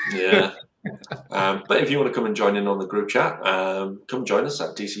 Yeah. But if you want to come and join in on the group chat, come join us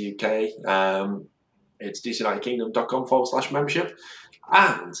at DC UK. It's dcunitedkingdom.com/membership.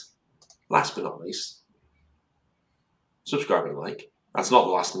 And last but not least, subscribe and like. That's not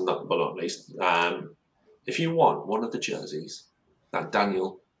the last but not least. If you want one of the jerseys that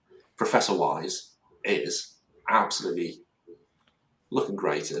Daniel, Professor Wise, is absolutely looking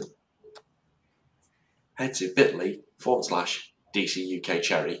great in, head to bit.ly/DC UK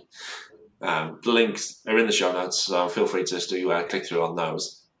Cherry. The links are in the show notes, so feel free just to click through on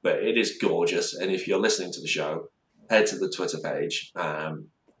those. But it is gorgeous, and if you're listening to the show, head to the Twitter page.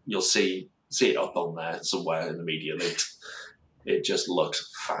 You'll see it up on there somewhere in the media links. It just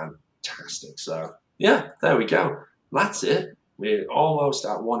looks fantastic. So, yeah, there we go. That's it. We're almost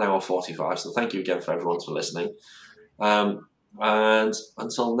at 1 hour 45, so thank you again for everyone for listening. And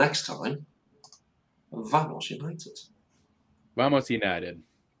until next time, Vamos United. Vamos United.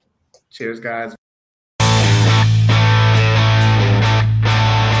 Cheers, guys.